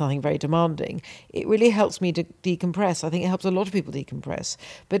long as it's nothing very demanding, it really helps me to decompress. I think it helps a lot of people decompress.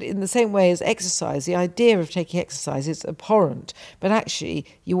 But in the same way as exercise, the idea of taking exercise is abhorrent, but actually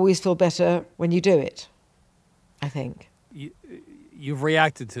you always feel better when you do it, I think. You've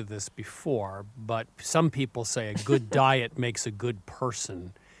reacted to this before, but some people say a good diet makes a good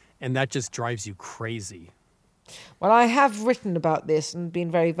person, and that just drives you crazy. Well, I have written about this and been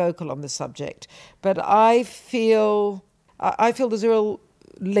very vocal on the subject, but I feel there's a real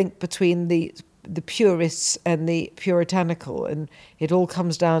link between the purists and the puritanical, and it all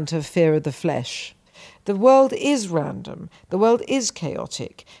comes down to fear of the flesh. The world is random. The world is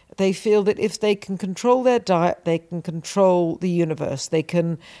chaotic. They feel that if they can control their diet, they can control the universe. They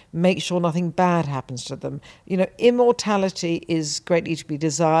can make sure nothing bad happens to them. Immortality is greatly to be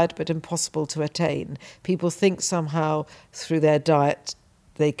desired, but impossible to attain. People think somehow through their diet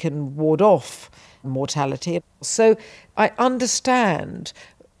they can ward off mortality. So I understand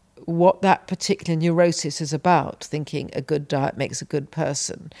what that particular neurosis is about, thinking a good diet makes a good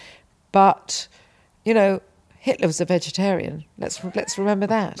person. But Hitler was a vegetarian. Let's remember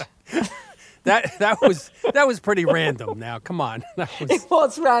that. That was pretty random. Now, come on. It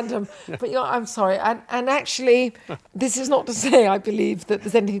was random, but I'm sorry. And actually, this is not to say I believe that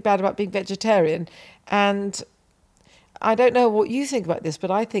there's anything bad about being vegetarian. And I don't know what you think about this,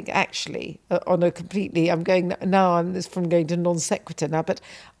 but I think actually, on a completely, I'm going to non sequitur now, but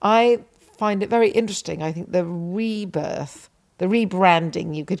I find it very interesting. I think the rebirth, the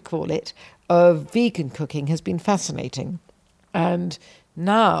rebranding, you could call it, of vegan cooking has been fascinating. And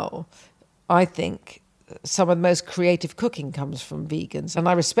now I think some of the most creative cooking comes from vegans, and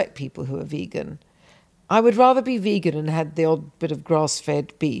I respect people who are vegan. I would rather be vegan and had the odd bit of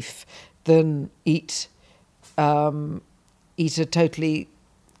grass-fed beef than eat a totally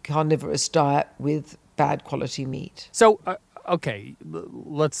carnivorous diet with bad quality meat. So, okay,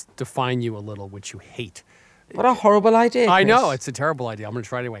 let's define you a little, which you hate. What a horrible idea, Chris. I know, it's a terrible idea. I'm going to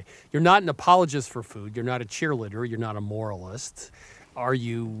try it anyway. You're not an apologist for food. You're not a cheerleader. You're not a moralist. Are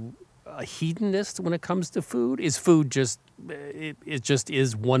you a hedonist when it comes to food? Is food just, it just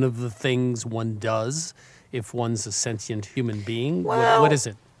is one of the things one does if one's a sentient human being? Well, what is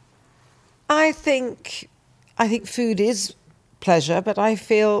it? I think food is pleasure, but I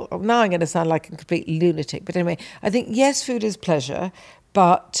feel, now I'm going to sound like a complete lunatic, but anyway, I think, yes, food is pleasure,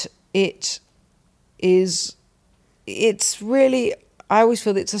 but it's really, I always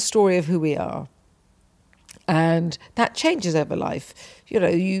feel it's a story of who we are. And that changes over life. You know,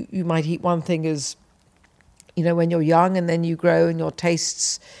 you might eat one thing as, you know, when you're young, and then you grow and your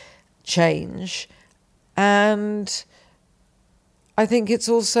tastes change. And I think it's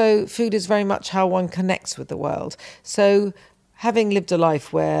also, food is very much how one connects with the world. So having lived a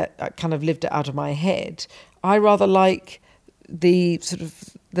life where I kind of lived it out of my head, I rather like the sort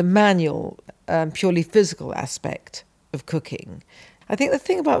of the manual, purely physical aspect of cooking. I think the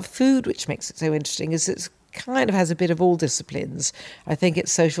thing about food which makes it so interesting is it's kind of has a bit of all disciplines. I think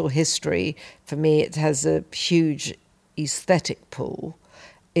it's social history. For me, it has a huge aesthetic pull.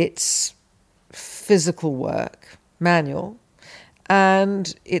 It's physical work, manual,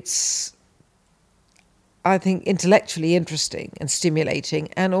 and it's, I think, intellectually interesting and stimulating,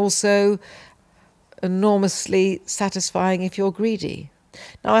 and also enormously satisfying if you're greedy.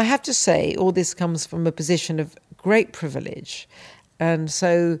 Now, I have to say, all this comes from a position of great privilege, and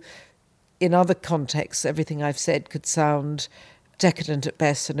so in other contexts, everything I've said could sound decadent at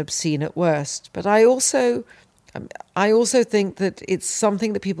best and obscene at worst. But I also think that it's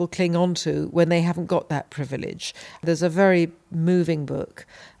something that people cling on to when they haven't got that privilege. There's a very moving book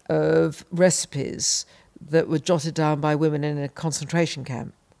of recipes that were jotted down by women in a concentration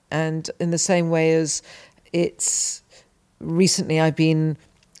camp. And in the same way as it's recently I've been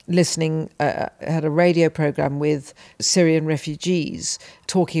listening, had a radio program with Syrian refugees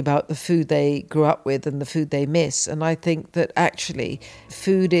talking about the food they grew up with and the food they miss. And I think that actually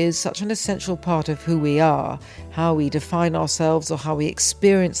food is such an essential part of who we are, how we define ourselves or how we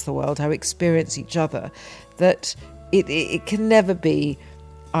experience the world, how we experience each other, that it can never be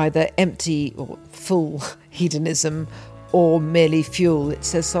either empty or full hedonism or merely fuel. It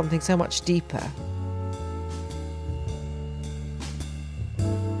says something so much deeper.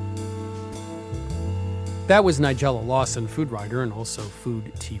 That was Nigella Lawson, food writer and also food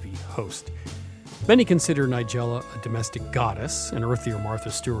TV host. Many consider Nigella a domestic goddess, an earthier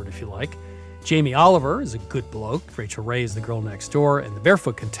Martha Stewart, if you like. Jamie Oliver is a good bloke, Rachel Ray is the girl next door, and the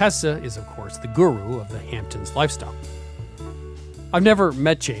Barefoot Contessa is, of course, the guru of the Hamptons lifestyle. I've never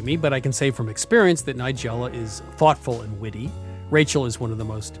met Jamie, but I can say from experience that Nigella is thoughtful and witty. Rachel is one of the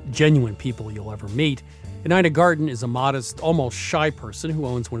most genuine people you'll ever meet. And Ina Garten is a modest, almost shy person who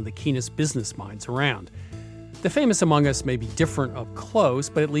owns one of the keenest business minds around. The famous among us may be different up close,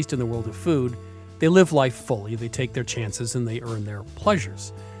 but at least in the world of food, they live life fully, they take their chances, and they earn their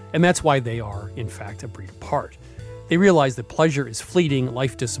pleasures. And that's why they are, in fact, a breed apart. They realize that pleasure is fleeting,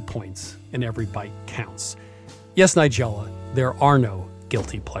 life disappoints, and every bite counts. Yes, Nigella, there are no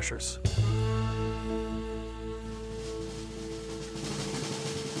guilty pleasures.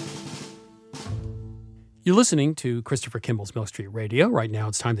 You're listening to Christopher Kimball's Milk Street Radio. Right now,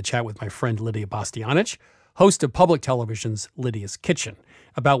 it's time to chat with my friend Lydia Bastianich, host of public television's Lydia's Kitchen,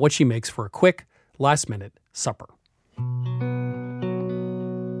 about what she makes for a quick, last-minute supper.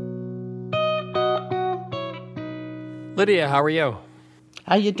 Lydia, how are you?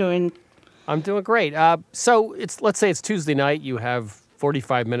 How you doing? I'm doing great. So let's say it's Tuesday night. You have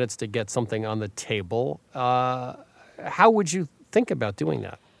 45 minutes to get something on the table. How would you think about doing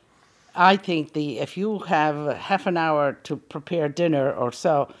that? I think if you have half an hour to prepare dinner or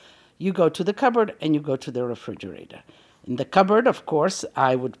so, you go to the cupboard and you go to the refrigerator. In the cupboard, of course,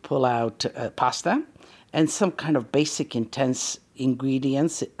 I would pull out pasta and some kind of basic intense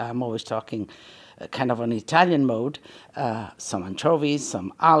ingredients. I'm always talking kind of an Italian mode. Some anchovies,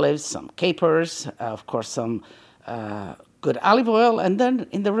 some olives, some capers, of course, some good olive oil, and then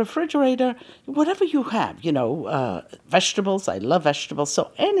in the refrigerator, whatever you have, vegetables. I love vegetables,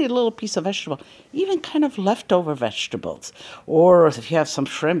 so any little piece of vegetable, even kind of leftover vegetables, or if you have some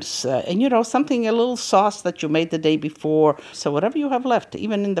shrimps, and something, a little sauce that you made the day before. So whatever you have left,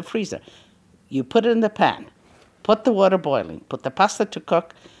 even in the freezer, you put it in the pan, put the water boiling, put the pasta to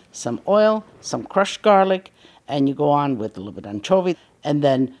cook, some oil, some crushed garlic, and you go on with a little bit of anchovy, and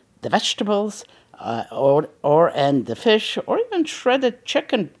then the vegetables, and the fish, or even shredded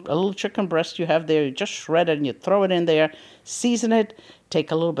chicken, a little chicken breast you have there, you just shred it and you throw it in there, season it,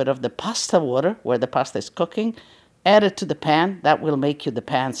 take a little bit of the pasta water where the pasta is cooking, add it to the pan. That will make you the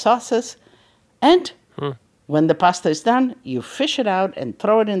pan sauces. And when the pasta is done, you fish it out and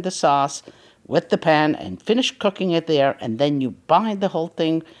throw it in the sauce with the pan and finish cooking it there, and then you bind the whole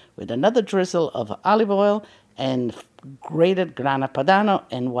thing with another drizzle of olive oil and grated grana padano,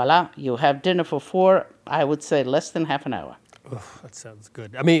 and voila, you have dinner for 4, I would say less than half an hour. Oh, that sounds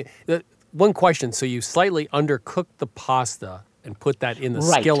good. I mean, one question. So you slightly undercook the pasta and put that in the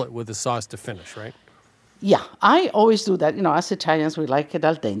skillet with the sauce to finish, right? Yeah, I always do that. Us Italians, we like it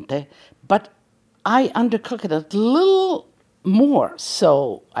al dente, but I undercook it a little more.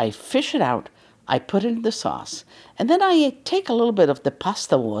 So I fish it out, I put it in the sauce, and then I take a little bit of the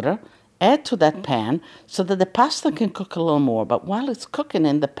pasta water, add to that pan so that the pasta can cook a little more. But while it's cooking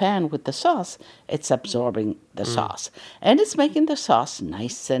in the pan with the sauce, it's absorbing the sauce. And it's making the sauce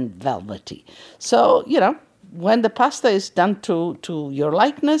nice and velvety. So, when the pasta is done to your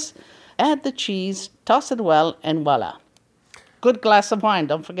likeness, add the cheese, toss it well, and voila. Good glass of wine,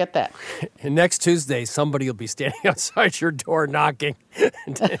 don't forget that. And next Tuesday, somebody will be standing outside your door knocking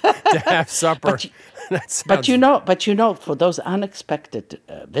to have supper. But for those unexpected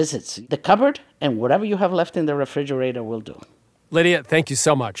visits, the cupboard and whatever you have left in the refrigerator will do. Lydia, thank you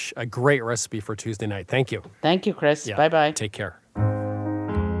so much. A great recipe for Tuesday night. Thank you. Thank you, Chris. Yeah, bye-bye. Take care.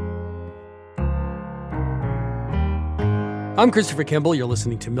 I'm Christopher Kimball. You're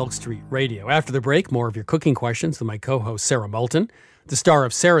listening to Milk Street Radio. After the break, more of your cooking questions with my co-host Sarah Moulton, the star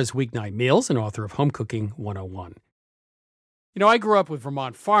of Sarah's Weeknight Meals and author of Home Cooking 101. I grew up with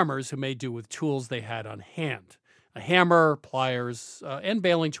Vermont farmers who made do with tools they had on hand. A hammer, pliers, and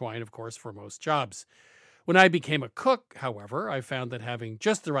baling twine, of course, for most jobs. When I became a cook, however, I found that having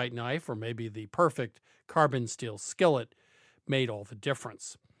just the right knife or maybe the perfect carbon steel skillet made all the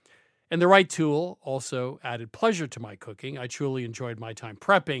difference. And the right tool also added pleasure to my cooking. I truly enjoyed my time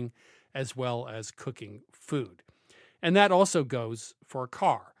prepping as well as cooking food. And that also goes for a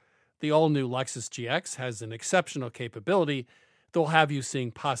car. The all-new Lexus GX has an exceptional capability that will have you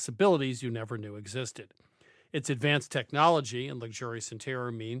seeing possibilities you never knew existed. Its advanced technology and luxurious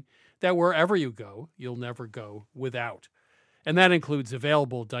interior mean that wherever you go, you'll never go without. And that includes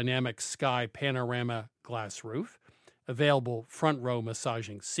available dynamic sky panorama glass roof, available front row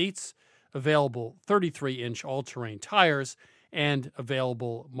massaging seats, available 33-inch all-terrain tires, and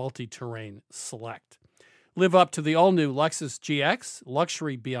available multi-terrain select. Live up to the all-new Lexus GX,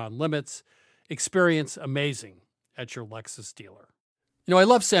 luxury beyond limits. Experience amazing at your Lexus dealer. I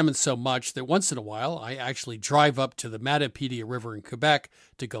love salmon so much that once in a while I actually drive up to the Matapedia River in Quebec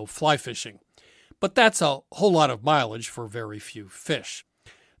to go fly fishing. But that's a whole lot of mileage for very few fish.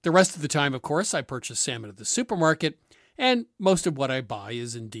 The rest of the time, of course, I purchase salmon at the supermarket, and most of what I buy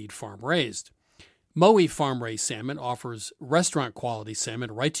is indeed farm-raised. Mowi farm-raised salmon offers restaurant-quality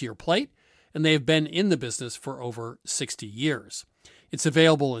salmon right to your plate, and they have been in the business for over 60 years. It's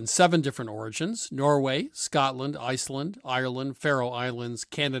available in 7 different origins: Norway, Scotland, Iceland, Ireland, Faroe Islands,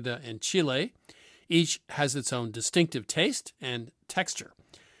 Canada, and Chile. Each has its own distinctive taste and texture.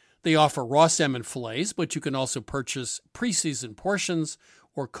 They offer raw salmon fillets, but you can also purchase pre-seasoned portions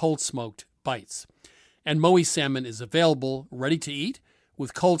or cold-smoked bites. And Mowi salmon is available ready to eat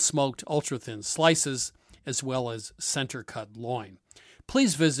with cold-smoked ultra-thin slices as well as center-cut loin.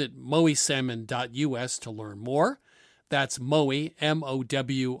 Please visit mowisalmon.us to learn more. That's Mowi,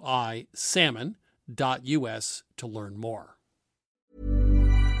 M-O-W-I, salmon.us to learn more.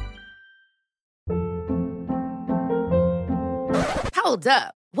 Hold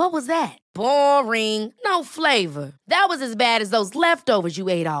up. What was that? Boring. No flavor. That was as bad as those leftovers you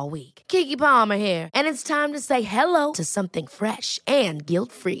ate all week. Keke Palmer here, and it's time to say hello to something fresh and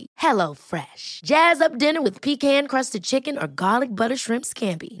guilt-free. HelloFresh. Jazz up dinner with pecan-crusted chicken or garlic butter shrimp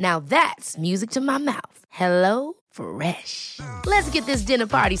scampi. Now that's music to my mouth. HelloFresh. Let's get this dinner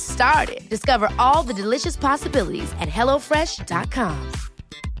party started. Discover all the delicious possibilities at HelloFresh.com.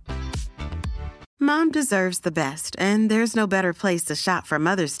 Mom deserves the best, and there's no better place to shop for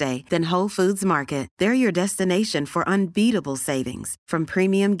Mother's Day than Whole Foods Market. They're your destination for unbeatable savings, from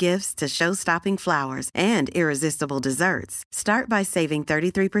premium gifts to show-stopping flowers and irresistible desserts. Start by saving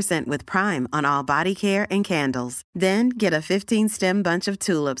 33% with Prime on all body care and candles. Then get a 15-stem bunch of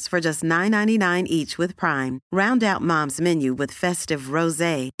tulips for just $9.99 each with Prime. Round out Mom's menu with festive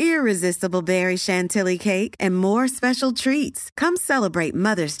rosé, irresistible berry chantilly cake, and more special treats. Come celebrate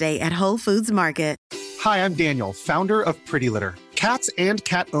Mother's Day at Whole Foods Market. Hi, I'm Daniel, founder of Pretty Litter. Cats and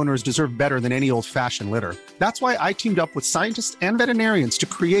cat owners deserve better than any old-fashioned litter. That's why I teamed up with scientists and veterinarians to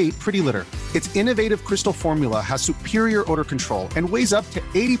create Pretty Litter. Its innovative crystal formula has superior odor control and weighs up to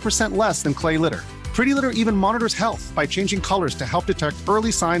 80% less than clay litter. Pretty Litter even monitors health by changing colors to help detect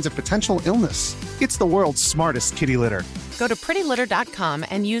early signs of potential illness. It's the world's smartest kitty litter. Go to prettylitter.com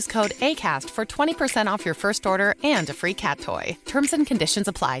and use code ACAST for 20% off your first order and a free cat toy. Terms and conditions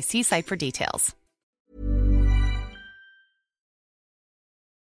apply. See site for details.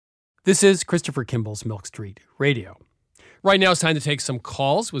 This is Christopher Kimball's Milk Street Radio. Right now it's time to take some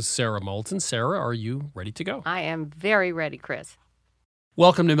calls with Sarah Moulton. Sarah, are you ready to go? I am very ready, Chris.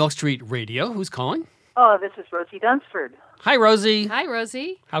 Welcome to Milk Street Radio. Who's calling? Oh, this is Rosie Dunsford. Hi, Rosie. Hi,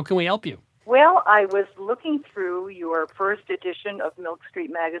 Rosie. How can we help you? Well, I was looking through your first edition of Milk Street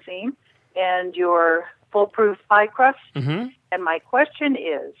Magazine and your foolproof pie crust. Mm-hmm. And my question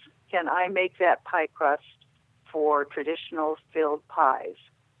is, can I make that pie crust for traditional filled pies?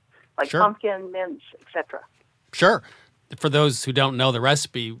 Like Sure. pumpkin, mince, etc. Sure. For those who don't know the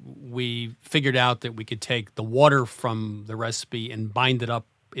recipe, we figured out that we could take the water from the recipe and bind it up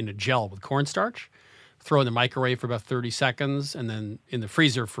in a gel with cornstarch, throw it in the microwave for about 30 seconds, and then in the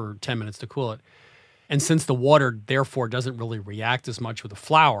freezer for 10 minutes to cool it. And since the water, therefore, doesn't really react as much with the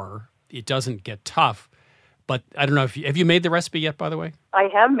flour, it doesn't get tough. But I don't know if have you made the recipe yet, by the way? I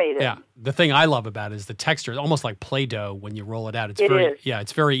have made it. Yeah. The thing I love about it is the texture. It's almost like Play-Doh when you roll it out. It's It very, is. Yeah,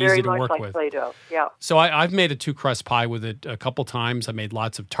 it's very easy to much work like with. Play-Doh. Yeah. So I've made a 2-crust pie with it a couple times. I made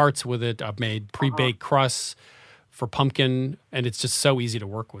lots of tarts with it. I've made pre-baked crusts for pumpkin, and it's just so easy to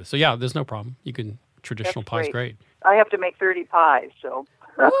work with. So yeah, there's no problem. You can traditional That's pie's great. I have to make 30 pies, so.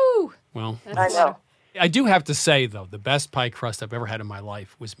 Woo! Well, I know. I do have to say though, the best pie crust I've ever had in my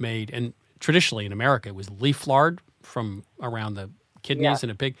life was made, and traditionally in America, it was leaf lard from around the kidneys in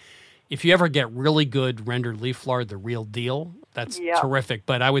a pig. If you ever get really good rendered leaf lard, the real deal, that's terrific.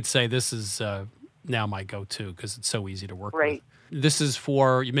 But I would say this is now my go-to because it's so easy to work with. This is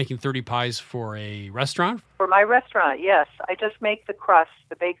for, you're making 30 pies for a restaurant? For my restaurant, yes. I just make the crust.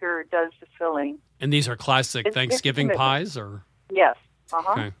 The baker does the filling. And these are classic It's Thanksgiving commitment. pies? Or Yes.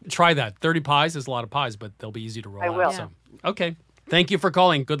 Uh-huh. Okay. Try that. 30 pies is a lot of pies, but they'll be easy to roll I out. will. So. Okay. Thank you for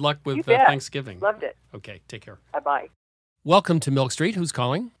calling. Good luck with You bet. Thanksgiving. Loved it. Okay. Take care. Bye-bye. Welcome to Milk Street. Who's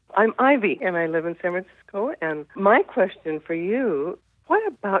calling? I'm Ivy, and I live in San Francisco. And my question for you, what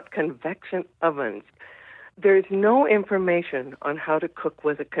about convection ovens? There's no information on how to cook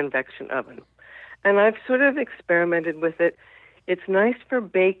with a convection oven. And I've sort of experimented with it. It's nice for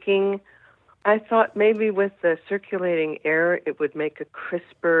baking. I thought maybe with the circulating air, it would make a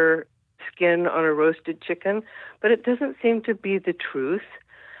crisper skin on a roasted chicken, but it doesn't seem to be the truth.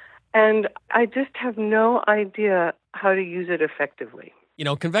 And I just have no idea how to use it effectively. You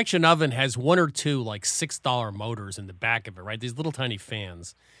know, convection oven has one or two like $6 motors in the back of it, right? These little tiny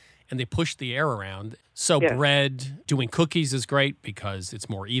fans. And they push the air around. So bread, doing cookies is great because it's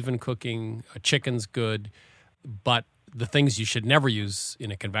more even cooking. A chicken's good. But the things you should never use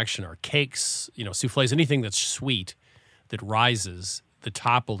in a convection are cakes, you know, souffles, anything that's sweet that rises. The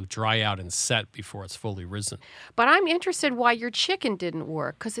top will dry out and set before it's fully risen. But I'm interested why your chicken didn't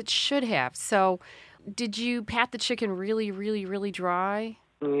work, because it should have. So did you pat the chicken really, really, really dry?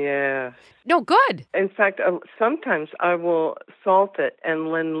 Yeah. No, good. In fact, sometimes I will salt it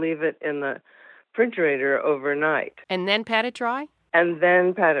and then leave it in the refrigerator overnight. And then pat it dry? And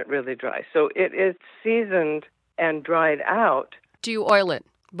then pat it really dry. So it is seasoned and dried out. Do you oil it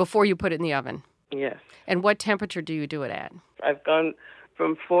before you put it in the oven? Yes. And what temperature do you do it at? I've gone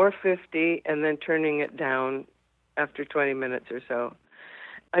from 450 and then turning it down after 20 minutes or so.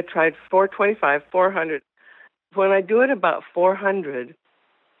 I tried 425, 400. When I do it about 400,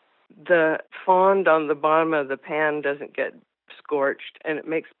 the fond on the bottom of the pan doesn't get scorched, and it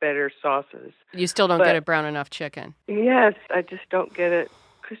makes better sauces. You still don't get a brown enough chicken? Yes, I just don't get it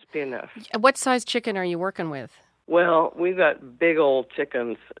crispy enough. What size chicken are you working with? Well, we've got big old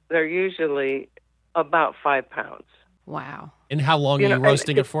chickens. They're usually about 5 pounds. Wow. And how long are you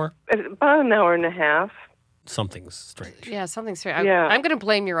roasting it for? About an hour and a half. Something's strange. Yeah, something's strange. Yeah. I'm going to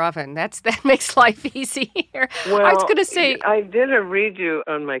blame your oven. That makes life easier. Well, I was going to say... I did a redo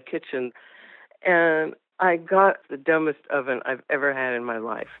on my kitchen, and I got the dumbest oven I've ever had in my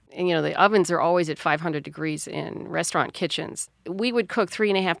life. And, the ovens are always at 500 degrees in restaurant kitchens. We would cook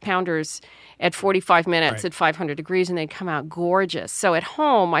 3.5 pounders at 45 minutes at 500 degrees, and they'd come out gorgeous. So at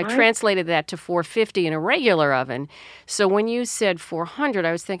home, I translated that to 450 in a regular oven. So when you said 400,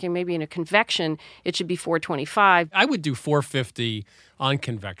 I was thinking maybe in a convection, it should be 425. I would do 450 on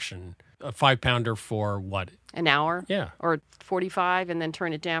convection, a 5-pounder for what? An hour? Yeah. Or 45 and then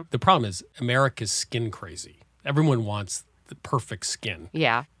turn it down? The problem is America's skin crazy. Everyone wants the perfect skin.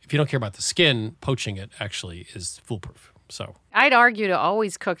 Yeah. If you don't care about the skin, poaching it actually is foolproof. So I'd argue to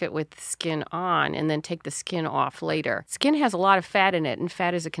always cook it with the skin on and then take the skin off later. Skin has a lot of fat in it, and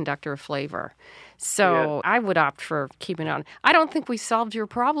fat is a conductor of flavor. So I would opt for keeping it on. I don't think we solved your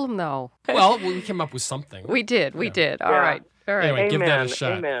problem, though. Well, we came up with something. We did. All right. Anyway, give that a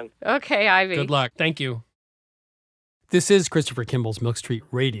shot. Amen. Okay, Ivy. Good luck. Thank you. This is Christopher Kimball's Milk Street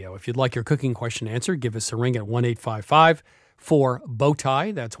Radio. If you'd like your cooking question answered, give us a ring at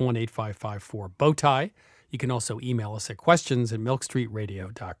 1-855-4-BOWTIE. That's 1-855-4-BOWTIE. You can also email us at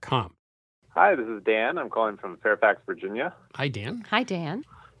questions@milkstreetradio.com. Hi, this is Dan. I'm calling from Fairfax, Virginia. Hi, Dan. Hi, Dan.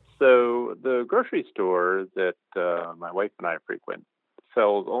 So the grocery store that my wife and I frequent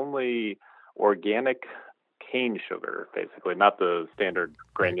sells only organic cane sugar, basically, not the standard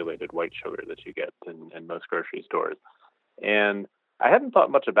granulated white sugar that you get in most grocery stores. And I hadn't thought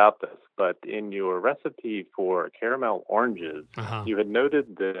much about this, but in your recipe for caramel oranges, you had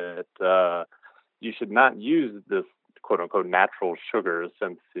noted that you should not use this quote-unquote natural sugar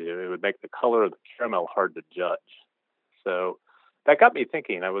since it would make the color of the caramel hard to judge. So that got me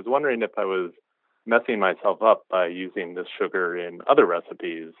thinking. I was wondering if I was messing myself up by using this sugar in other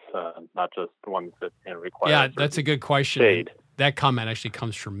recipes, not just the ones that require. Yeah, that's a good question. Shade. That comment actually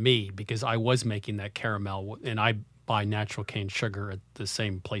comes from me because I was making that caramel, and I buy natural cane sugar at the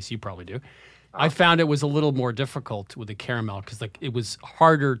same place you probably do. I found it was a little more difficult with the caramel because it was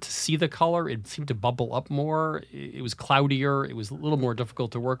harder to see the color. It seemed to bubble up more. It was cloudier. It was a little more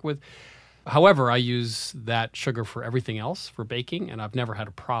difficult to work with. However, I use that sugar for everything else for baking, and I've never had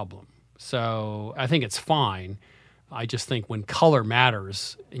a problem. So I think it's fine. I just think when color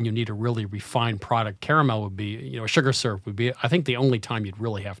matters and you need a really refined product, caramel would be, a sugar syrup would be, I think, the only time you'd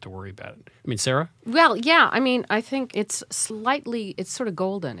really have to worry about it. I mean, Sarah? Well, yeah. I mean, I think it's sort of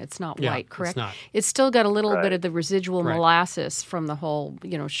golden. It's not white, correct? It's not. It's still got a little bit of the residual molasses from the whole,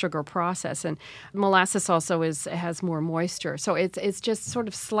 sugar process. And molasses also has more moisture. So it's just sort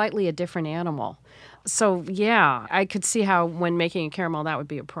of slightly a different animal. So, yeah, I could see how when making a caramel that would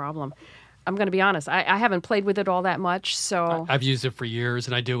be a problem. I'm going to be honest. I haven't played with it all that much, so I've used it for years,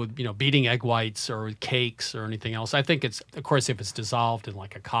 and I do with beating egg whites or with cakes or anything else. I think it's, of course, if it's dissolved in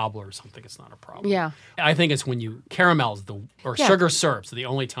like a cobbler or something, it's not a problem. Yeah, I think it's when you caramels sugar syrups the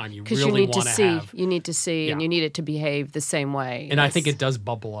only time you really want to have. You need to see, and you need it to behave the same way. And I think it does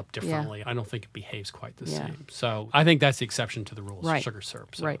bubble up differently. Yeah. I don't think it behaves quite the same. So I think that's the exception to the rules. Right. Sugar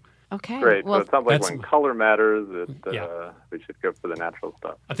syrup. So. Right. Okay. Great. Well, so it sounds like when color matters, we should go for the natural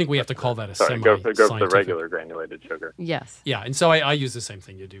stuff. I think we have to call that go for the regular granulated sugar. Yes. Yeah, and so I use the same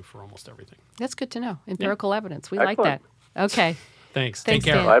thing you do for almost everything. That's good to know. Empirical evidence. We like that. Okay. Thanks. Take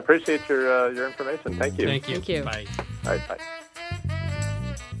care. Dan. Well, I appreciate your information. Thank you. Thank you. Thank you. Bye. All right, bye.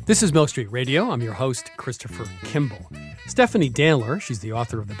 This is Milk Street Radio. I'm your host, Christopher Kimball. Stephanie Danler, she's the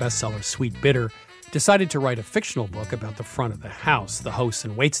author of the bestseller Sweet Bitter, decided to write a fictional book about the front of the house, the hosts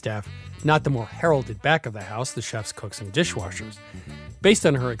and waitstaff, not the more heralded back of the house, the chefs, cooks, and dishwashers. Based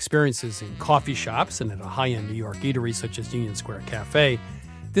on her experiences in coffee shops and at a high-end New York eatery such as Union Square Cafe,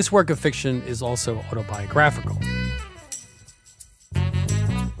 this work of fiction is also autobiographical.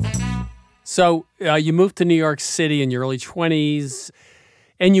 So you moved to New York City in your early 20s,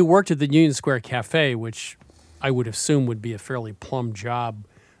 and you worked at the Union Square Cafe, which I would assume would be a fairly plum job.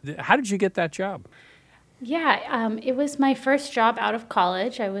 How did you get that job? Yeah, it was my first job out of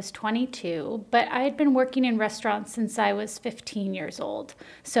college. I was 22, but I had been working in restaurants since I was 15 years old.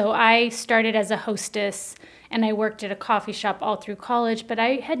 So I started as a hostess, and I worked at a coffee shop all through college, but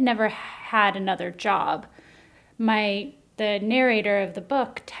I had never had another job. The narrator of the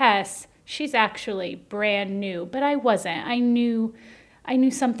book, Tess, she's actually brand new, but I wasn't. I knew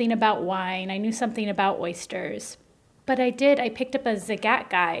something about wine. I knew something about oysters. But I picked up a Zagat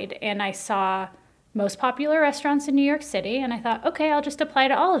guide, and I saw most popular restaurants in New York City, and I thought, okay, I'll just apply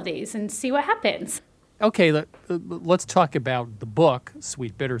to all of these and see what happens. Okay, let's talk about the book,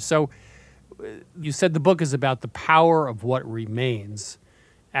 Sweet Bitter. So you said the book is about the power of what remains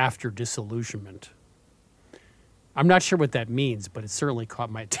after disillusionment. I'm not sure what that means, but it certainly caught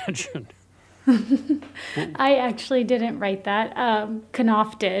my attention. I actually didn't write that.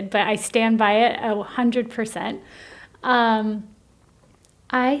 Knopf did, but I stand by it 100%.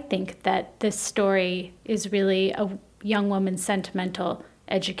 I think that this story is really a young woman's sentimental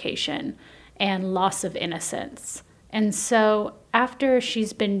education and loss of innocence. And so after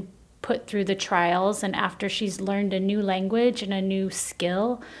she's been put through the trials and after she's learned a new language and a new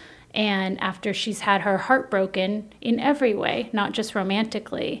skill, and after she's had her heart broken in every way, not just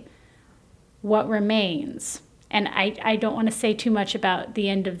romantically, what remains? And I don't want to say too much about the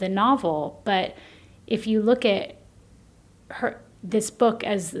end of the novel, but if you look at this book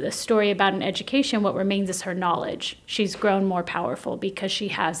as a story about an education, what remains is her knowledge. She's grown more powerful because she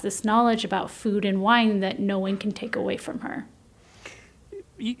has this knowledge about food and wine that no one can take away from her.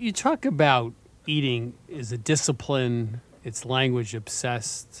 You talk about eating as a discipline, it's language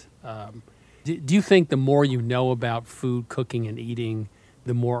obsessed. Do you think the more you know about food, cooking, and eating,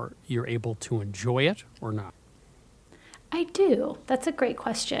 the more you're able to enjoy it or not? I do. That's a great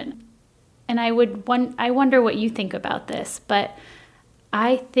question. And I wonder what you think about this, but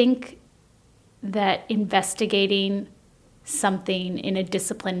I think that investigating something in a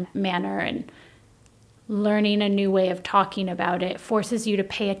disciplined manner and learning a new way of talking about it forces you to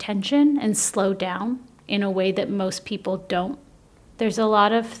pay attention and slow down in a way that most people don't. There's a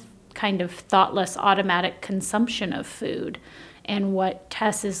lot of kind of thoughtless, automatic consumption of food. And what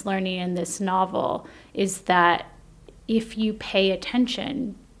Tess is learning in this novel is that if you pay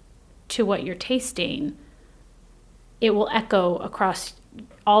attention to what you're tasting, it will echo across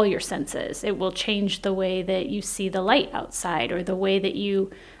all your senses. It will change the way that you see the light outside or the way that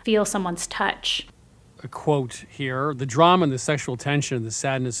you feel someone's touch. A quote here, the drama and the sexual tension, the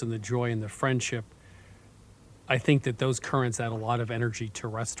sadness and the joy and the friendship, I think that those currents add a lot of energy to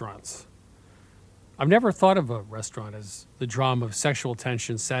restaurants. I've never thought of a restaurant as the drama of sexual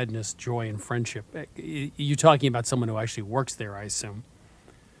tension, sadness, joy, and friendship. You're talking about someone who actually works there, I assume.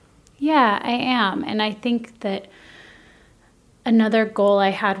 Yeah, I am. And I think that another goal I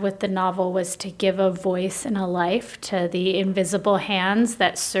had with the novel was to give a voice and a life to the invisible hands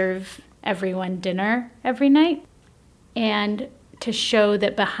that serve everyone dinner every night, and to show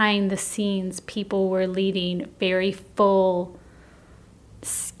that behind the scenes people were leading very full,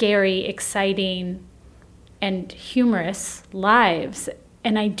 scary, exciting, and humorous lives.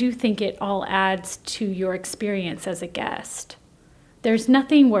 And I do think it all adds to your experience as a guest. There's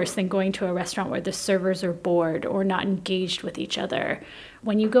nothing worse than going to a restaurant where the servers are bored or not engaged with each other.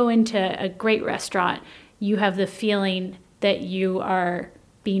 When you go into a great restaurant, you have the feeling that you are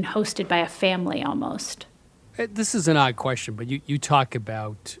being hosted by a family almost. This is an odd question, but you talk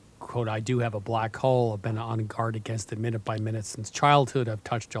about, quote, I do have a black hole. I've been on guard against it minute by minute since childhood. I've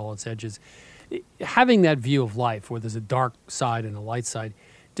touched all its edges. Having that view of life where there's a dark side and a light side,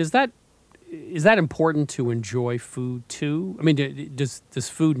 is that important to enjoy food too? I mean, does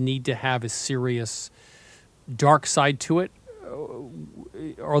food need to have a serious dark side to it?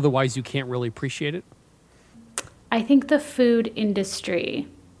 Or otherwise you can't really appreciate it? I think the food industry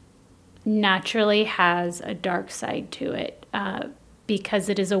naturally has a dark side to it because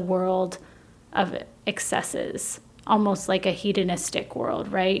it is a world of excesses, almost like a hedonistic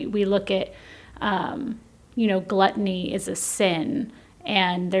world, right? We look at, gluttony is a sin.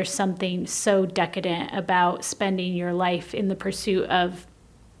 And there's something so decadent about spending your life in the pursuit of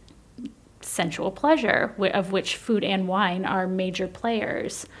sensual pleasure, of which food and wine are major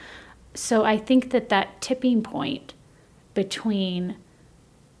players. So I think that tipping point between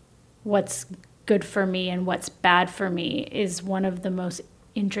what's good for me and what's bad for me is one of the most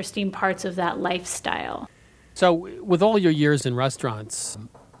interesting parts of that lifestyle. So with all your years in restaurants,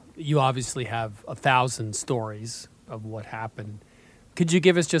 you obviously have 1,000 stories of what happened. Could you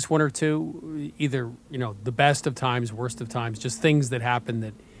give us just one or two, either, the best of times, worst of times, just things that happened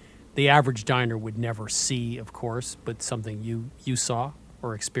that the average diner would never see, of course, but something you saw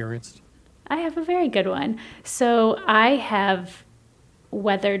or experienced? I have a very good one. So I have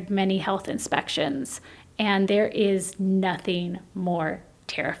weathered many health inspections, and there is nothing more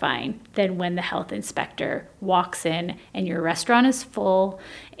terrifying than when the health inspector walks in and your restaurant is full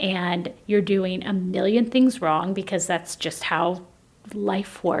and you're doing a million things wrong because that's just how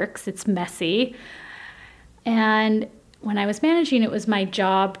life works. It's messy. And when I was managing, it was my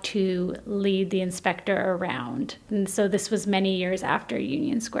job to lead the inspector around. And so this was many years after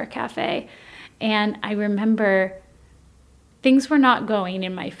Union Square Cafe. And I remember things were not going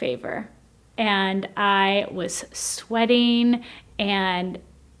in my favor. And I was sweating, and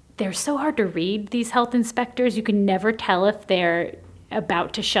they're so hard to read, these health inspectors. You can never tell if they're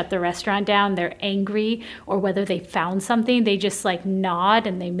about to shut the restaurant down, they're angry, or whether they found something, they just like nod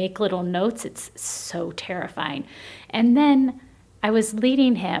and they make little notes. It's so terrifying. And then I was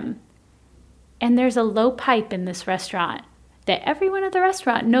leading him, and there's a low pipe in this restaurant that everyone at the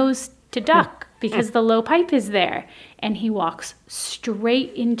restaurant knows to duck because the low pipe is there. And he walks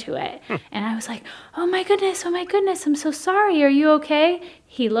straight into it. And I was like, oh my goodness, I'm so sorry. Are you okay?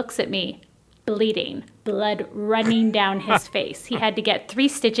 He looks at me, bleeding, blood running down his face. He had to get 3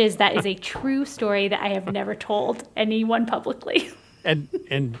 stitches. That is a true story that I have never told anyone publicly. And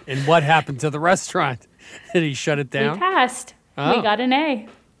what happened to the restaurant? Did he shut it down? We passed. Oh. We got an A.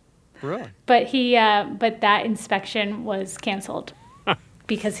 Really? But but that inspection was canceled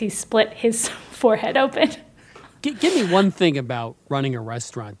because he split his forehead open. Give me one thing about running a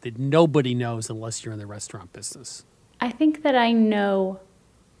restaurant that nobody knows unless you're in the restaurant business. I think that I know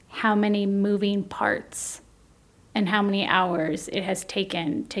how many moving parts and how many hours it has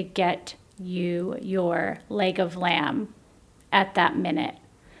taken to get you your leg of lamb at that minute.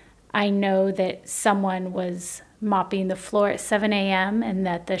 I know that someone was mopping the floor at 7 a.m. and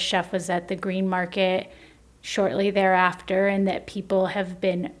that the chef was at the Green Market shortly thereafter, and that people have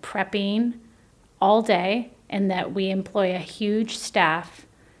been prepping all day, and that we employ a huge staff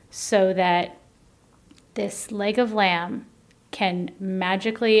so that this leg of lamb can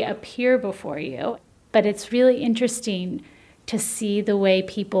magically appear before you. But it's really interesting to see the way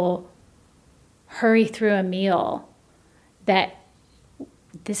people hurry through a meal, that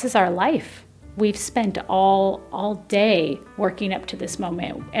this is our life. We've spent all day working up to this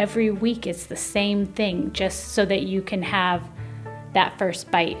moment. Every week it's the same thing, just so that you can have that first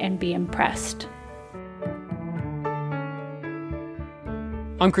bite and be impressed.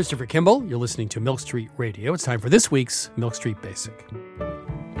 I'm Christopher Kimball. You're listening to Milk Street Radio. It's time for this week's Milk Street Basic.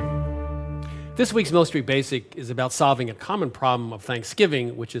 This week's Milk Street Basic is about solving a common problem of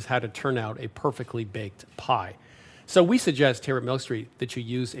Thanksgiving, which is how to turn out a perfectly baked pie. So we suggest here at Milk Street that you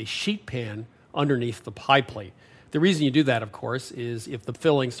use a sheet pan underneath the pie plate. The reason you do that, of course, is if the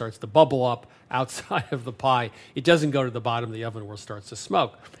filling starts to bubble up outside of the pie, it doesn't go to the bottom of the oven where it starts to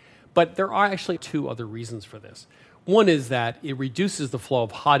smoke. But there are actually 2 other reasons for this. One is that it reduces the flow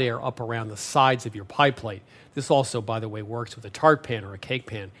of hot air up around the sides of your pie plate. This also, by the way, works with a tart pan or a cake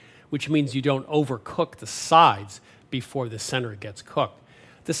pan, which means you don't overcook the sides before the center gets cooked.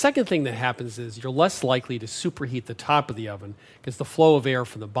 The second thing that happens is you're less likely to superheat the top of the oven because the flow of air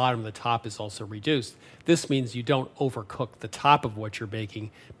from the bottom of the top is also reduced. This means you don't overcook the top of what you're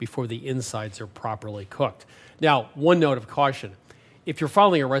baking before the insides are properly cooked. Now, one note of caution. If you're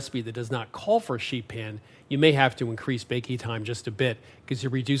following a recipe that does not call for a sheet pan, you may have to increase baking time just a bit because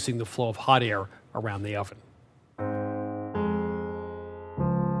you're reducing the flow of hot air around the oven.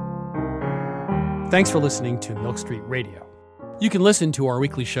 Thanks for listening to Milk Street Radio. You can listen to our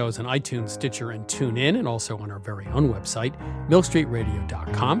weekly shows on iTunes, Stitcher, and TuneIn, and also on our very own website,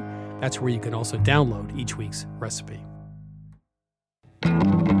 milkstreetradio.com. That's where you can also download each week's recipe.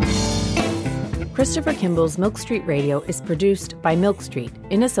 Christopher Kimball's Milk Street Radio is produced by Milk Street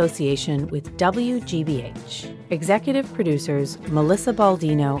in association with WGBH. Executive producers Melissa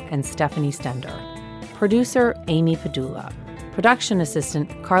Baldino and Stephanie Stender. Producer Amy Padula. Production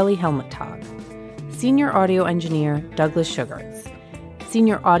assistant Carly Helmuttag. Senior audio engineer Douglas Sugarts.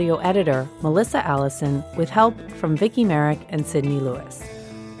 Senior audio editor Melissa Allison with help from Vicki Merrick and Sydney Lewis.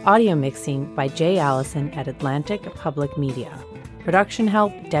 Audio mixing by Jay Allison at Atlantic Public Media. Production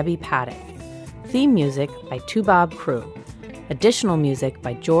help Debbie Paddock. Theme music by Tubob Crew. Additional music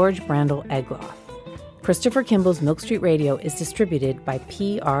by George Brandel Egloff. Christopher Kimball's Milk Street Radio is distributed by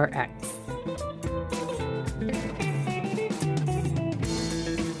PRX.